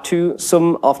the SHA-2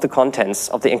 sum of the contents,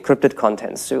 of the encrypted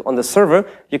contents. So on the server,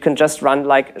 you can just run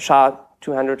like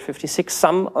SHA-256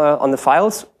 sum on the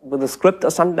files with a script or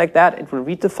something like that. It will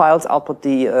read the files, output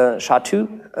the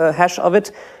SHA-2 hash of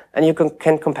it, and you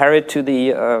can compare it to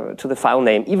the file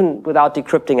name, even without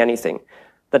decrypting anything.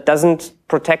 That doesn't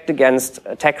protect against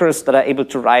attackers that are able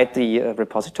to write the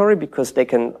repository, because they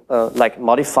can like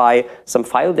modify some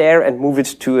file there and move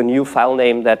it to a new file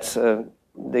name that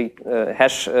the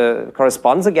hash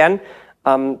corresponds again.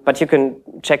 But you can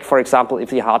check, for example, if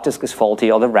the hard disk is faulty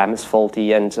or the RAM is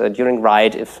faulty, and during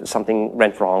write if something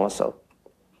went wrong or so.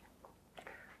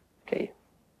 Okay.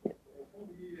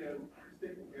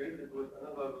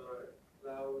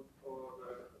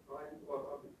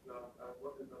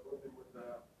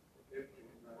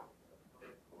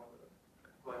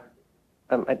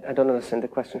 I don't understand the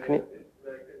question. Can you?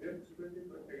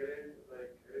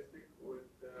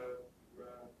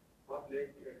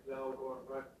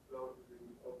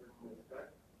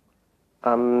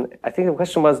 I think the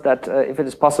question was that if it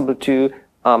is possible to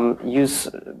use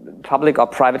public or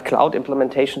private cloud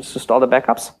implementations to store the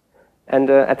backups. And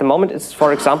at the moment, it's,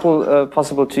 for example,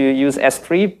 possible to use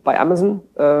S3 by Amazon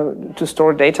to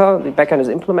store data. The backend is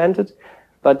implemented.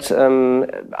 But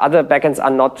other backends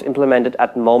are not implemented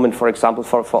at the moment, for example,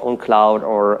 for own cloud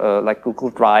or like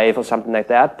Google Drive or something like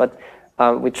that. But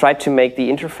we tried to make the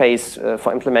interface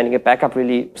for implementing a backup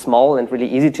really small and really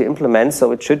easy to implement,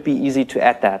 so it should be easy to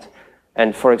add that.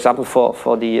 And for example,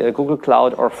 for the Google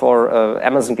Cloud or for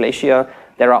Amazon Glacier,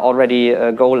 there are already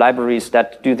Go libraries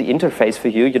that do the interface for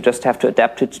you. You just have to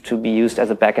adapt it to be used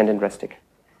as a backend in restic.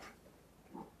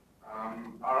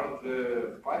 Are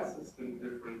the file system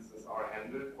differences are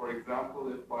handled? For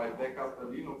example, if I back up a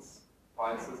Linux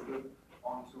file system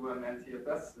onto an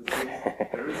NTFS system,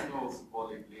 there is no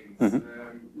symbolic links.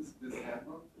 Is this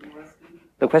handled in restic?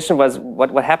 The question was,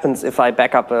 what happens if I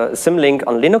back up a symlink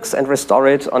on Linux and restore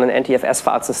it on an NTFS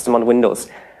file system on Windows?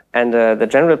 And the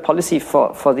general policy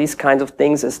for these kinds of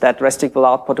things is that restic will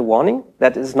output a warning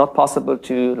that is not possible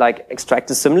to like extract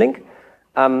a symlink.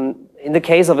 In the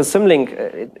case of a symlink,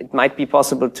 it might be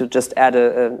possible to just add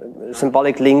a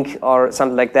symbolic link or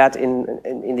something like that in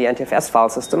the NTFS file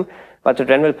system. But the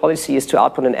general policy is to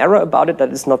output an error about it, that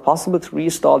it's not possible to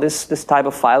restore this type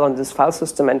of file on this file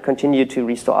system and continue to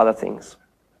restore other things.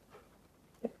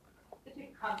 Did you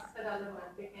consider little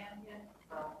and big endian?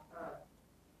 So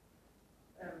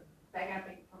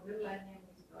backupping from little endian,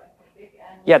 restoring from big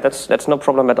endian? Yeah, that's no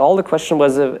problem at all. The question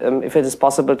was if it is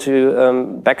possible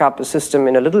to back up a system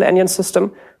in a little endian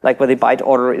system, like where the byte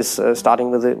order is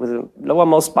starting with a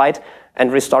lowermost byte,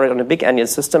 and restore it on a big endian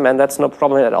system, and that's no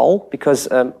problem at all, because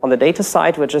on the data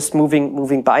side, we're just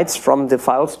moving bytes from the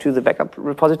files to the backup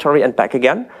repository and back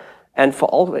again. And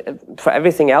for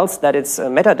everything else, that it's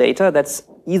metadata, that's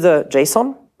either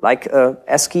JSON, like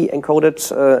ASCII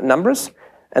encoded numbers,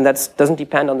 and that doesn't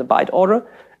depend on the byte order.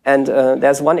 And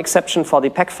there's one exception for the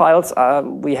PAC files.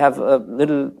 We have a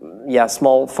little,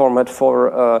 small format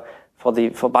for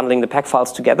bundling the PAC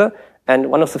files together.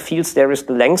 And one of the fields there is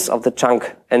the length of the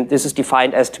chunk, and this is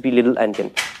defined as to be little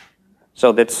endian. So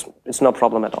it's no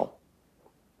problem at all.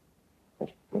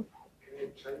 Can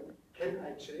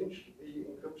I change the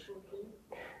encryption key?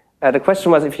 The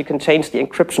question was if you can change the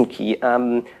encryption key.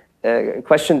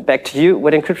 Question back to you.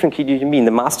 What encryption key do you mean?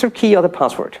 The master key or the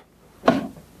password?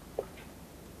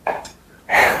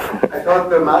 I thought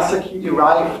the master key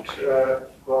derived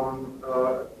from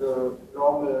the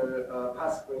normal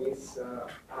passphrase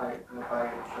by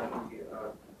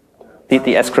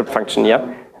the script function,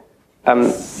 yeah. The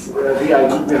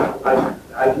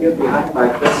idea behind my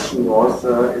question was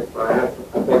if I have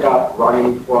a backup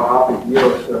running for half a year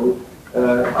or so,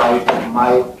 I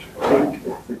might think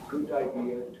it's a good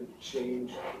idea to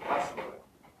change the password.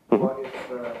 What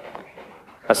if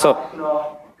a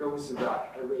partner goes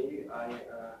away? I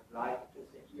like to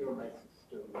secure my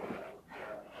system.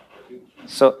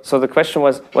 So the question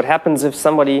was, what happens if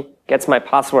somebody gets my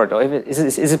password? Or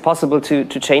is it possible to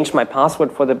change my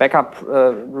password for the backup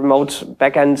remote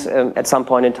backend at some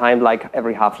point in time, like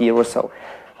every half year or so?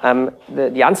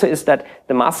 The answer is that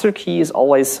the master key is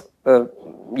always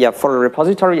for a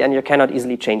repository, and you cannot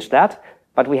easily change that.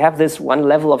 But we have this one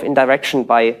level of indirection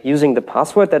by using the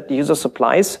password that the user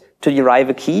supplies to derive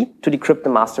a key to decrypt the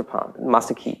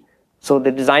master key. So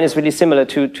the design is really similar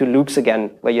to loops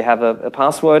again, where you have a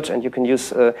password and you can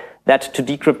use that to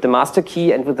decrypt the master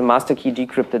key, and with the master key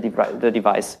decrypt the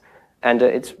device. And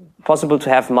it's possible to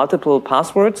have multiple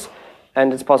passwords,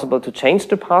 and it's possible to change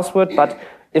the password, but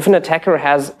if an attacker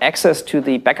has access to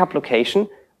the backup location,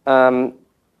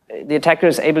 the attacker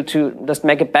is able to just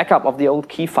make a backup of the old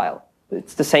key file.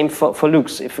 It's the same for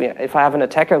looks. If I have an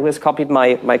attacker who has copied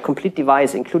my complete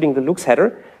device, including the looks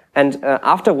header, and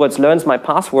afterwards learns my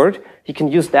password, he can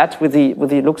use that with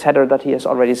the looks header that he has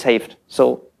already saved.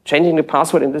 So changing the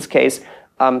password in this case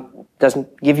doesn't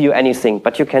give you anything,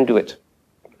 but you can do it,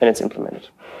 and it's implemented.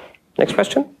 Next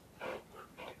question?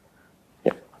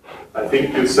 Yeah. I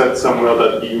think you said somewhere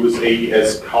that you use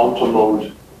AES counter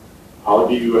mode. How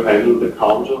do you handle the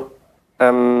counter?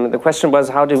 The question was,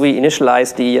 how do we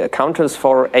initialize the counters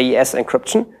for AES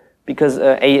encryption? Because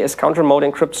AES counter mode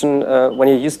encryption, when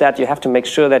you use that, you have to make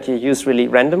sure that you use really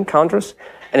random counters.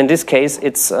 And in this case,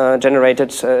 it's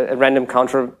generated, a random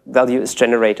counter value is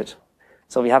generated.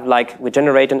 So we have we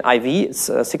generate an IV, it's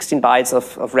 16 bytes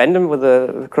of random with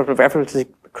a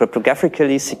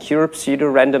cryptographically secure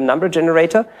pseudo-random number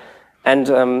generator.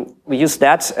 And we use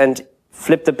that and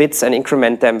flip the bits and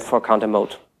increment them for counter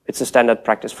mode. It's a standard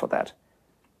practice for that.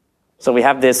 So we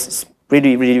have this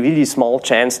really small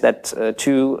chance that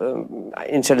two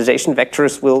initialization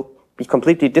vectors will be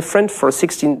completely different for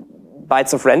 16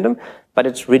 bytes of random, but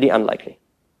it's really unlikely.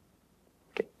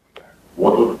 Okay.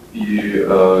 What would be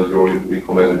your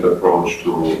recommended approach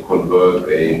to convert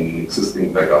an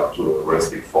existing backup to a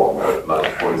restic format?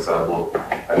 Like, for example,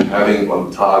 I'm having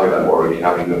on target, I'm already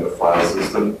having a file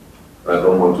system. I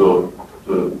don't want to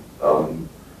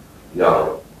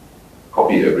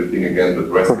copy everything again with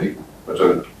restic,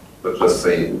 but just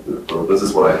say, well, this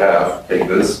is what I have, take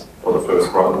this for the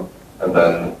first run, and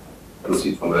then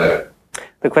proceed from there.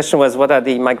 The question was, what are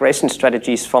the migration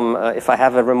strategies from if I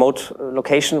have a remote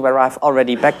location where I've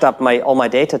already backed up all my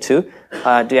data to,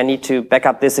 do I need to back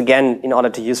up this again in order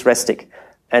to use restic?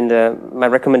 And my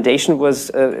recommendation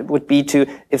would be to,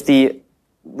 if the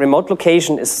remote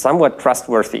location is somewhat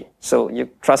trustworthy, so you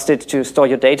trust it to store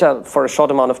your data for a short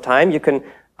amount of time, you can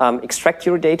extract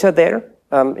your data there.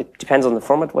 It depends on the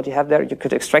format what you have there. You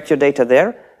could extract your data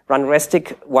there, run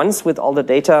restic once with all the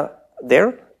data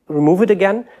there, remove it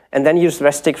again, and then use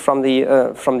restic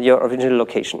from your original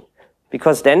location.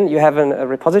 Because then you have a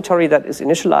repository that is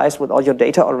initialized with all your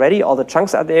data already, all the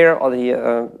chunks are there, all the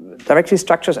directory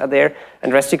structures are there,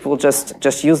 and restic will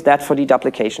just use that for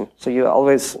deduplication. So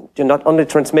you're not only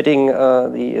transmitting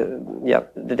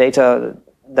the data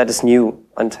that is new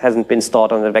and hasn't been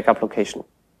stored on the backup location.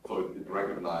 So it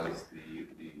recognizes the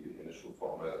initial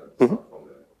format. Mm-hmm.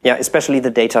 Yeah, especially the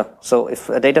data. So if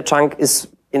a data chunk is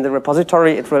in the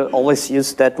repository, it will always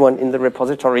use that one in the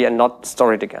repository and not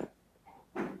store it again.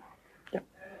 Yeah. Can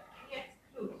you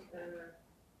exclude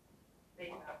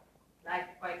data?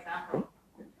 Like, for example,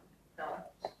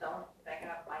 don't back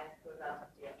up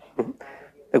 -2000.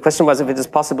 The question was if it is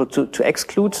possible to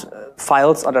exclude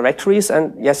files or directories,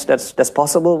 and yes, that's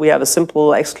possible. We have a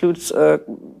simple exclude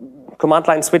command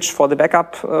line switch for the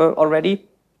backup already,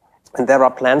 and there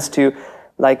are plans to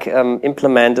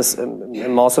implement this a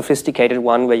more sophisticated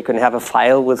one where you can have a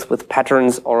file with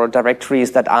patterns or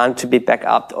directories that aren't to be backed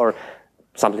up or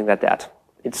something like that.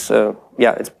 It's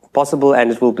it's possible,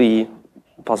 and it will be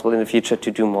possible in the future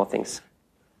to do more things.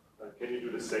 Can you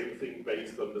do the same thing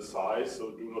based on the size?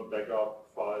 So do not back up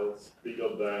files bigger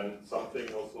than something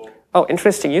also? Oh,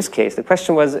 interesting use case. The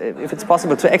question was if it's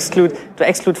possible to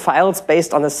exclude files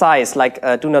based on the size,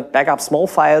 do not back up small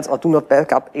files or do not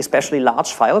back up especially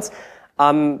large files.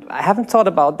 I haven't thought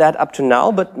about that up to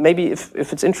now, but maybe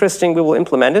if it's interesting, we will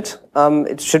implement it.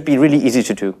 It should be really easy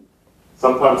to do.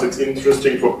 Sometimes it's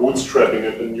interesting for bootstrapping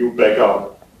a new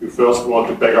backup. You first want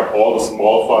to back up all the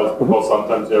small files because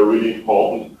sometimes they're really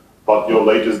important, but your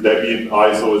latest Debian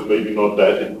ISO is maybe not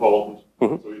that important.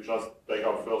 So you just back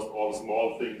up first all the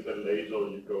small things, and later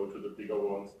you go to the bigger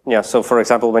ones. Yeah. So for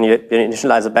example, when you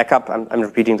initialize a backup, I'm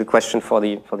repeating the question for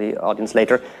the audience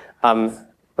later.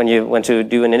 When you want to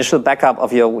do an initial backup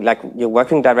of your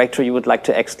working directory, you would like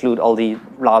to exclude all the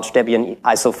large Debian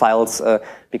ISO files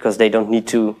because they don't need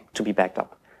to be backed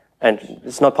up. And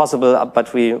it's not possible,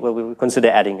 but we will consider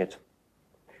adding it.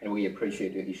 And we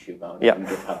appreciate your issue about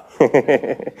GitHub.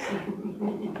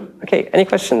 Okay, any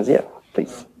questions? Yeah,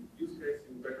 please. Use case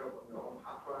you backup on your own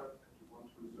hard drive, and you want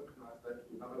to synchronize that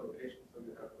to another location, so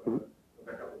you have a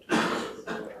backup of two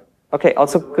places. Okay,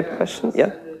 also good question.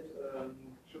 Yeah.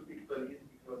 Should be quite easy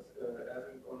because as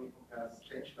it only compares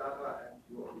change data, and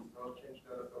you only store change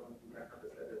data, so when the backup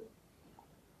is added,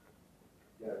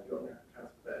 you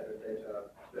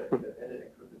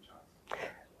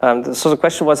So the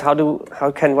question was,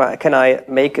 how can I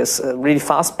make a really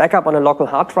fast backup on a local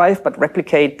hard drive, but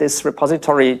replicate this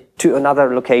repository to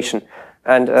another location?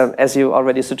 And as you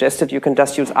already suggested, you can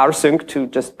just use rsync to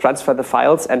just transfer the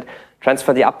files and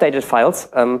transfer the updated files.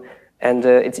 And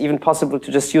it's even possible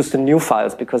to just use the new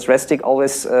files, because restic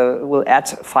always will add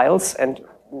files and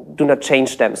do not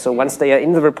change them. So once they are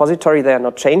in the repository, they are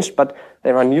not changed, but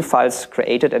there are new files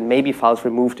created and maybe files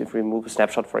removed if we remove a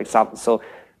snapshot, for example. So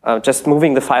just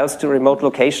moving the files to a remote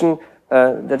location,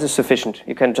 that is sufficient.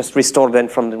 You can just restore them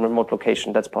from the remote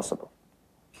location. That's possible.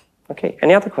 Okay,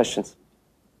 any other questions?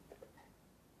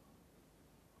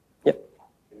 Yeah.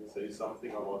 Can you say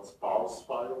something about sparse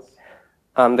files?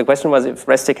 The question was if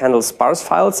restic handles sparse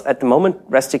files. At the moment,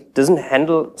 restic doesn't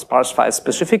handle sparse files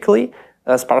specifically.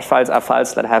 Sparse files are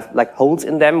files that have like holes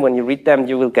in them. When you read them,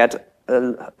 you will get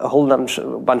a whole bunch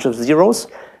of zeros.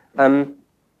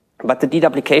 But the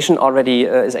deduplication already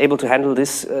is able to handle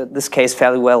this case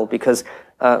fairly well, because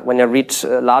when I read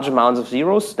large amounts of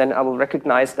zeros, then I will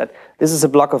recognize that this is a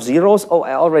block of zeros. Oh,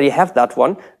 I already have that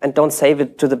one, and don't save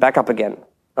it to the backup again.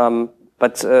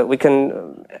 But we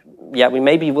can, we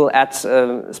maybe will add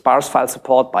sparse file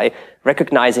support by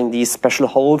recognizing these special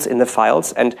holes in the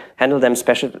files and handle them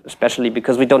specially,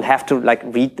 because we don't have to like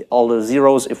read all the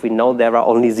zeros if we know there are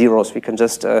only zeros. We can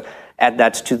just add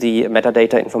that to the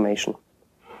metadata information.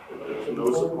 No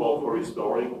support for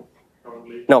restoring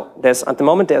currently? No, at the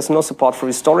moment there's no support for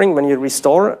restoring. When you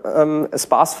restore a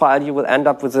sparse file, you will end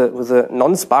up with a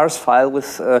non-sparse file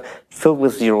filled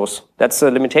with zeros. That's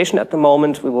a limitation at the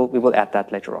moment. We will add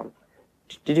that later on.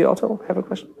 Did you also have a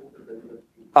question?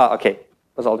 Ah, okay.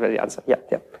 Was already answered. Yeah.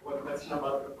 One question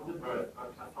about the repository.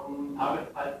 Some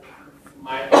target files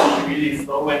might be really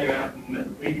slow when you have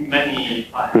really many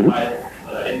files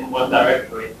in one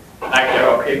directory. Like they're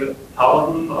okay with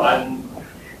 1,000, and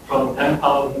from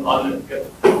 10,000 on it gets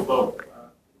slow.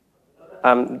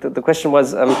 The question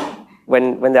was,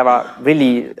 when there are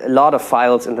really a lot of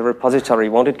files in the repository,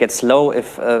 won't it get slow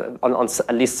if on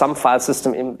at least some file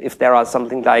system, if there are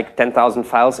something like 10,000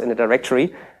 files in a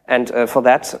directory? And for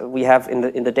that, we have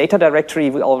in the data directory,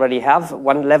 we already have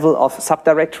one level of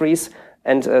subdirectories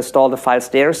and store the files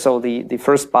there. So the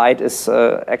first byte is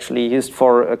actually used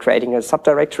for creating a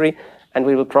subdirectory. And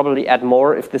we will probably add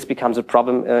more if this becomes a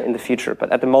problem in the future.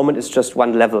 But at the moment, it's just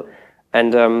one level.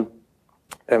 And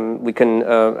we can,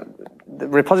 the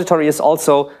repository is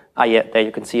also, there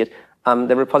you can see it.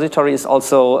 The repository is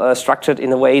also structured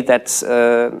in a way that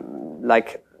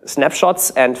like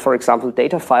snapshots and, for example,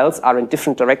 data files are in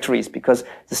different directories, because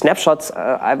the snapshots,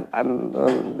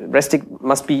 restic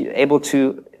must be able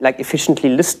to like efficiently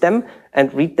list them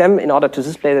and read them in order to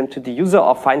display them to the user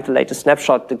or find the latest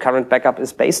snapshot the current backup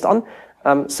is based on.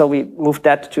 So we moved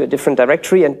that to a different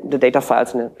directory, and the data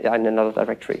files in another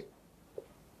directory.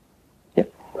 Yeah.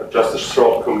 Just a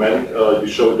short comment. You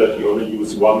showed that you only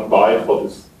use 1 byte for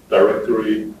this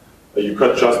directory. You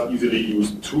could just easily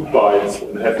use 2 bytes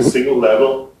and have a single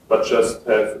level, but just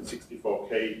have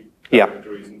 64K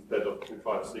directories instead of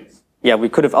 256. Yeah, we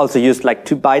could have also used like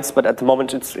 2 bytes, but at the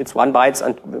moment it's 1 byte,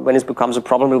 and when it becomes a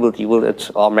problem, we will deal with it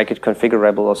or make it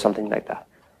configurable or something like that.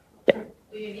 Yeah.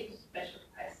 Do you need a special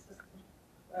file system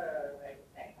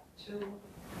to?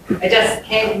 I just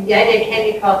came, the idea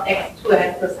came because X2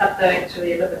 has the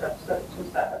subdirectory limit of 32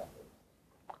 subdirectories.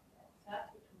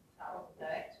 32,000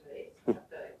 directories,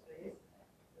 subdirectories.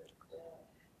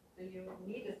 Do you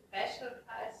need a special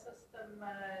file system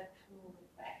to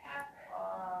backup?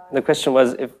 Or The question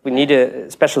was if we need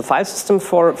a special file system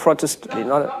for this.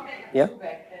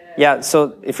 Yeah,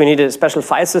 so if we need a special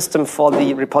file system for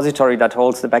the repository that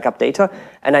holds the backup data,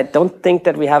 and I don't think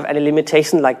that we have any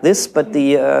limitation like this, but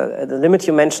the limit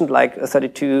you mentioned, like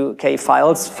 32K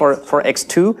files for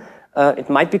X2, it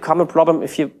might become a problem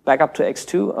if you back up to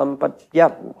X2. But yeah,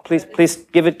 please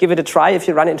give it a try. If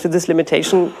you run into this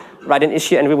limitation, write an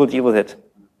issue and we will deal with it.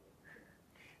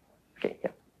 Okay.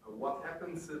 Yeah. What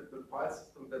happens if the file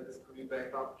system that is to be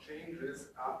backed up changes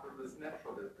after the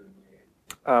snapshot has been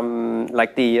made?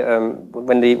 Like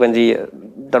when the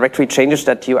directory changes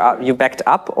that you backed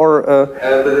up, or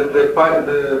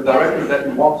the directory that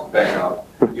you want to back up.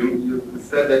 You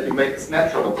said that you make a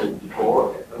snapshot of it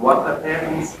before. And what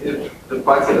happens if the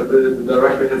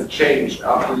directory has changed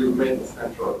after you made the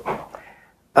snapshot?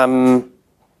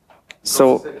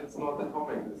 So it's not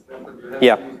atomic. You have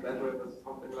yeah. to use bandwidth or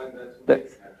something like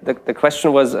that. The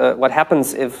question was what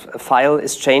happens if a file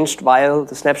is changed while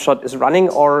the snapshot is running,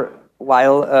 or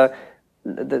while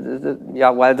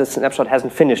while the snapshot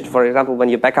hasn't finished. For example, when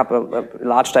you back up a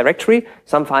large directory,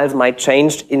 some files might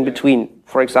change in between.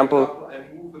 For example, I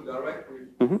move the directory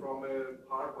from a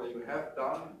part where you have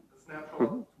done the snapshot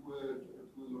to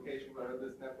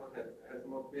this network has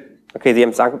not been. Okay, the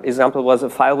example was a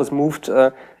file was moved.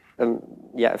 A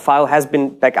file has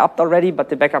been backed already, but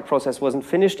the backup process wasn't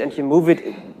finished, and you move it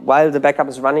while the backup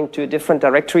is running to a different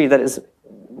directory that is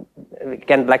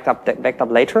again backed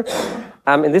up later.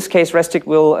 In this case, restic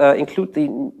will include the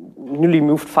newly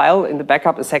moved file in the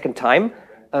backup a second time,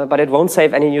 but it won't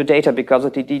save any new data because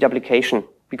of the deduplication.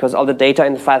 Because all the data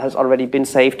in the file has already been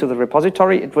saved to the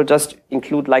repository, it will just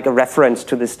include like a reference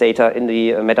to this data in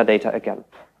the metadata again.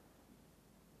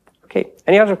 Okay,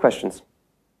 any other questions?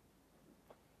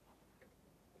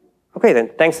 Okay then,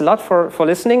 thanks a lot for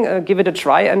listening. Give it a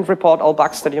try and report all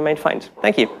bugs that you may find.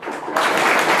 Thank you.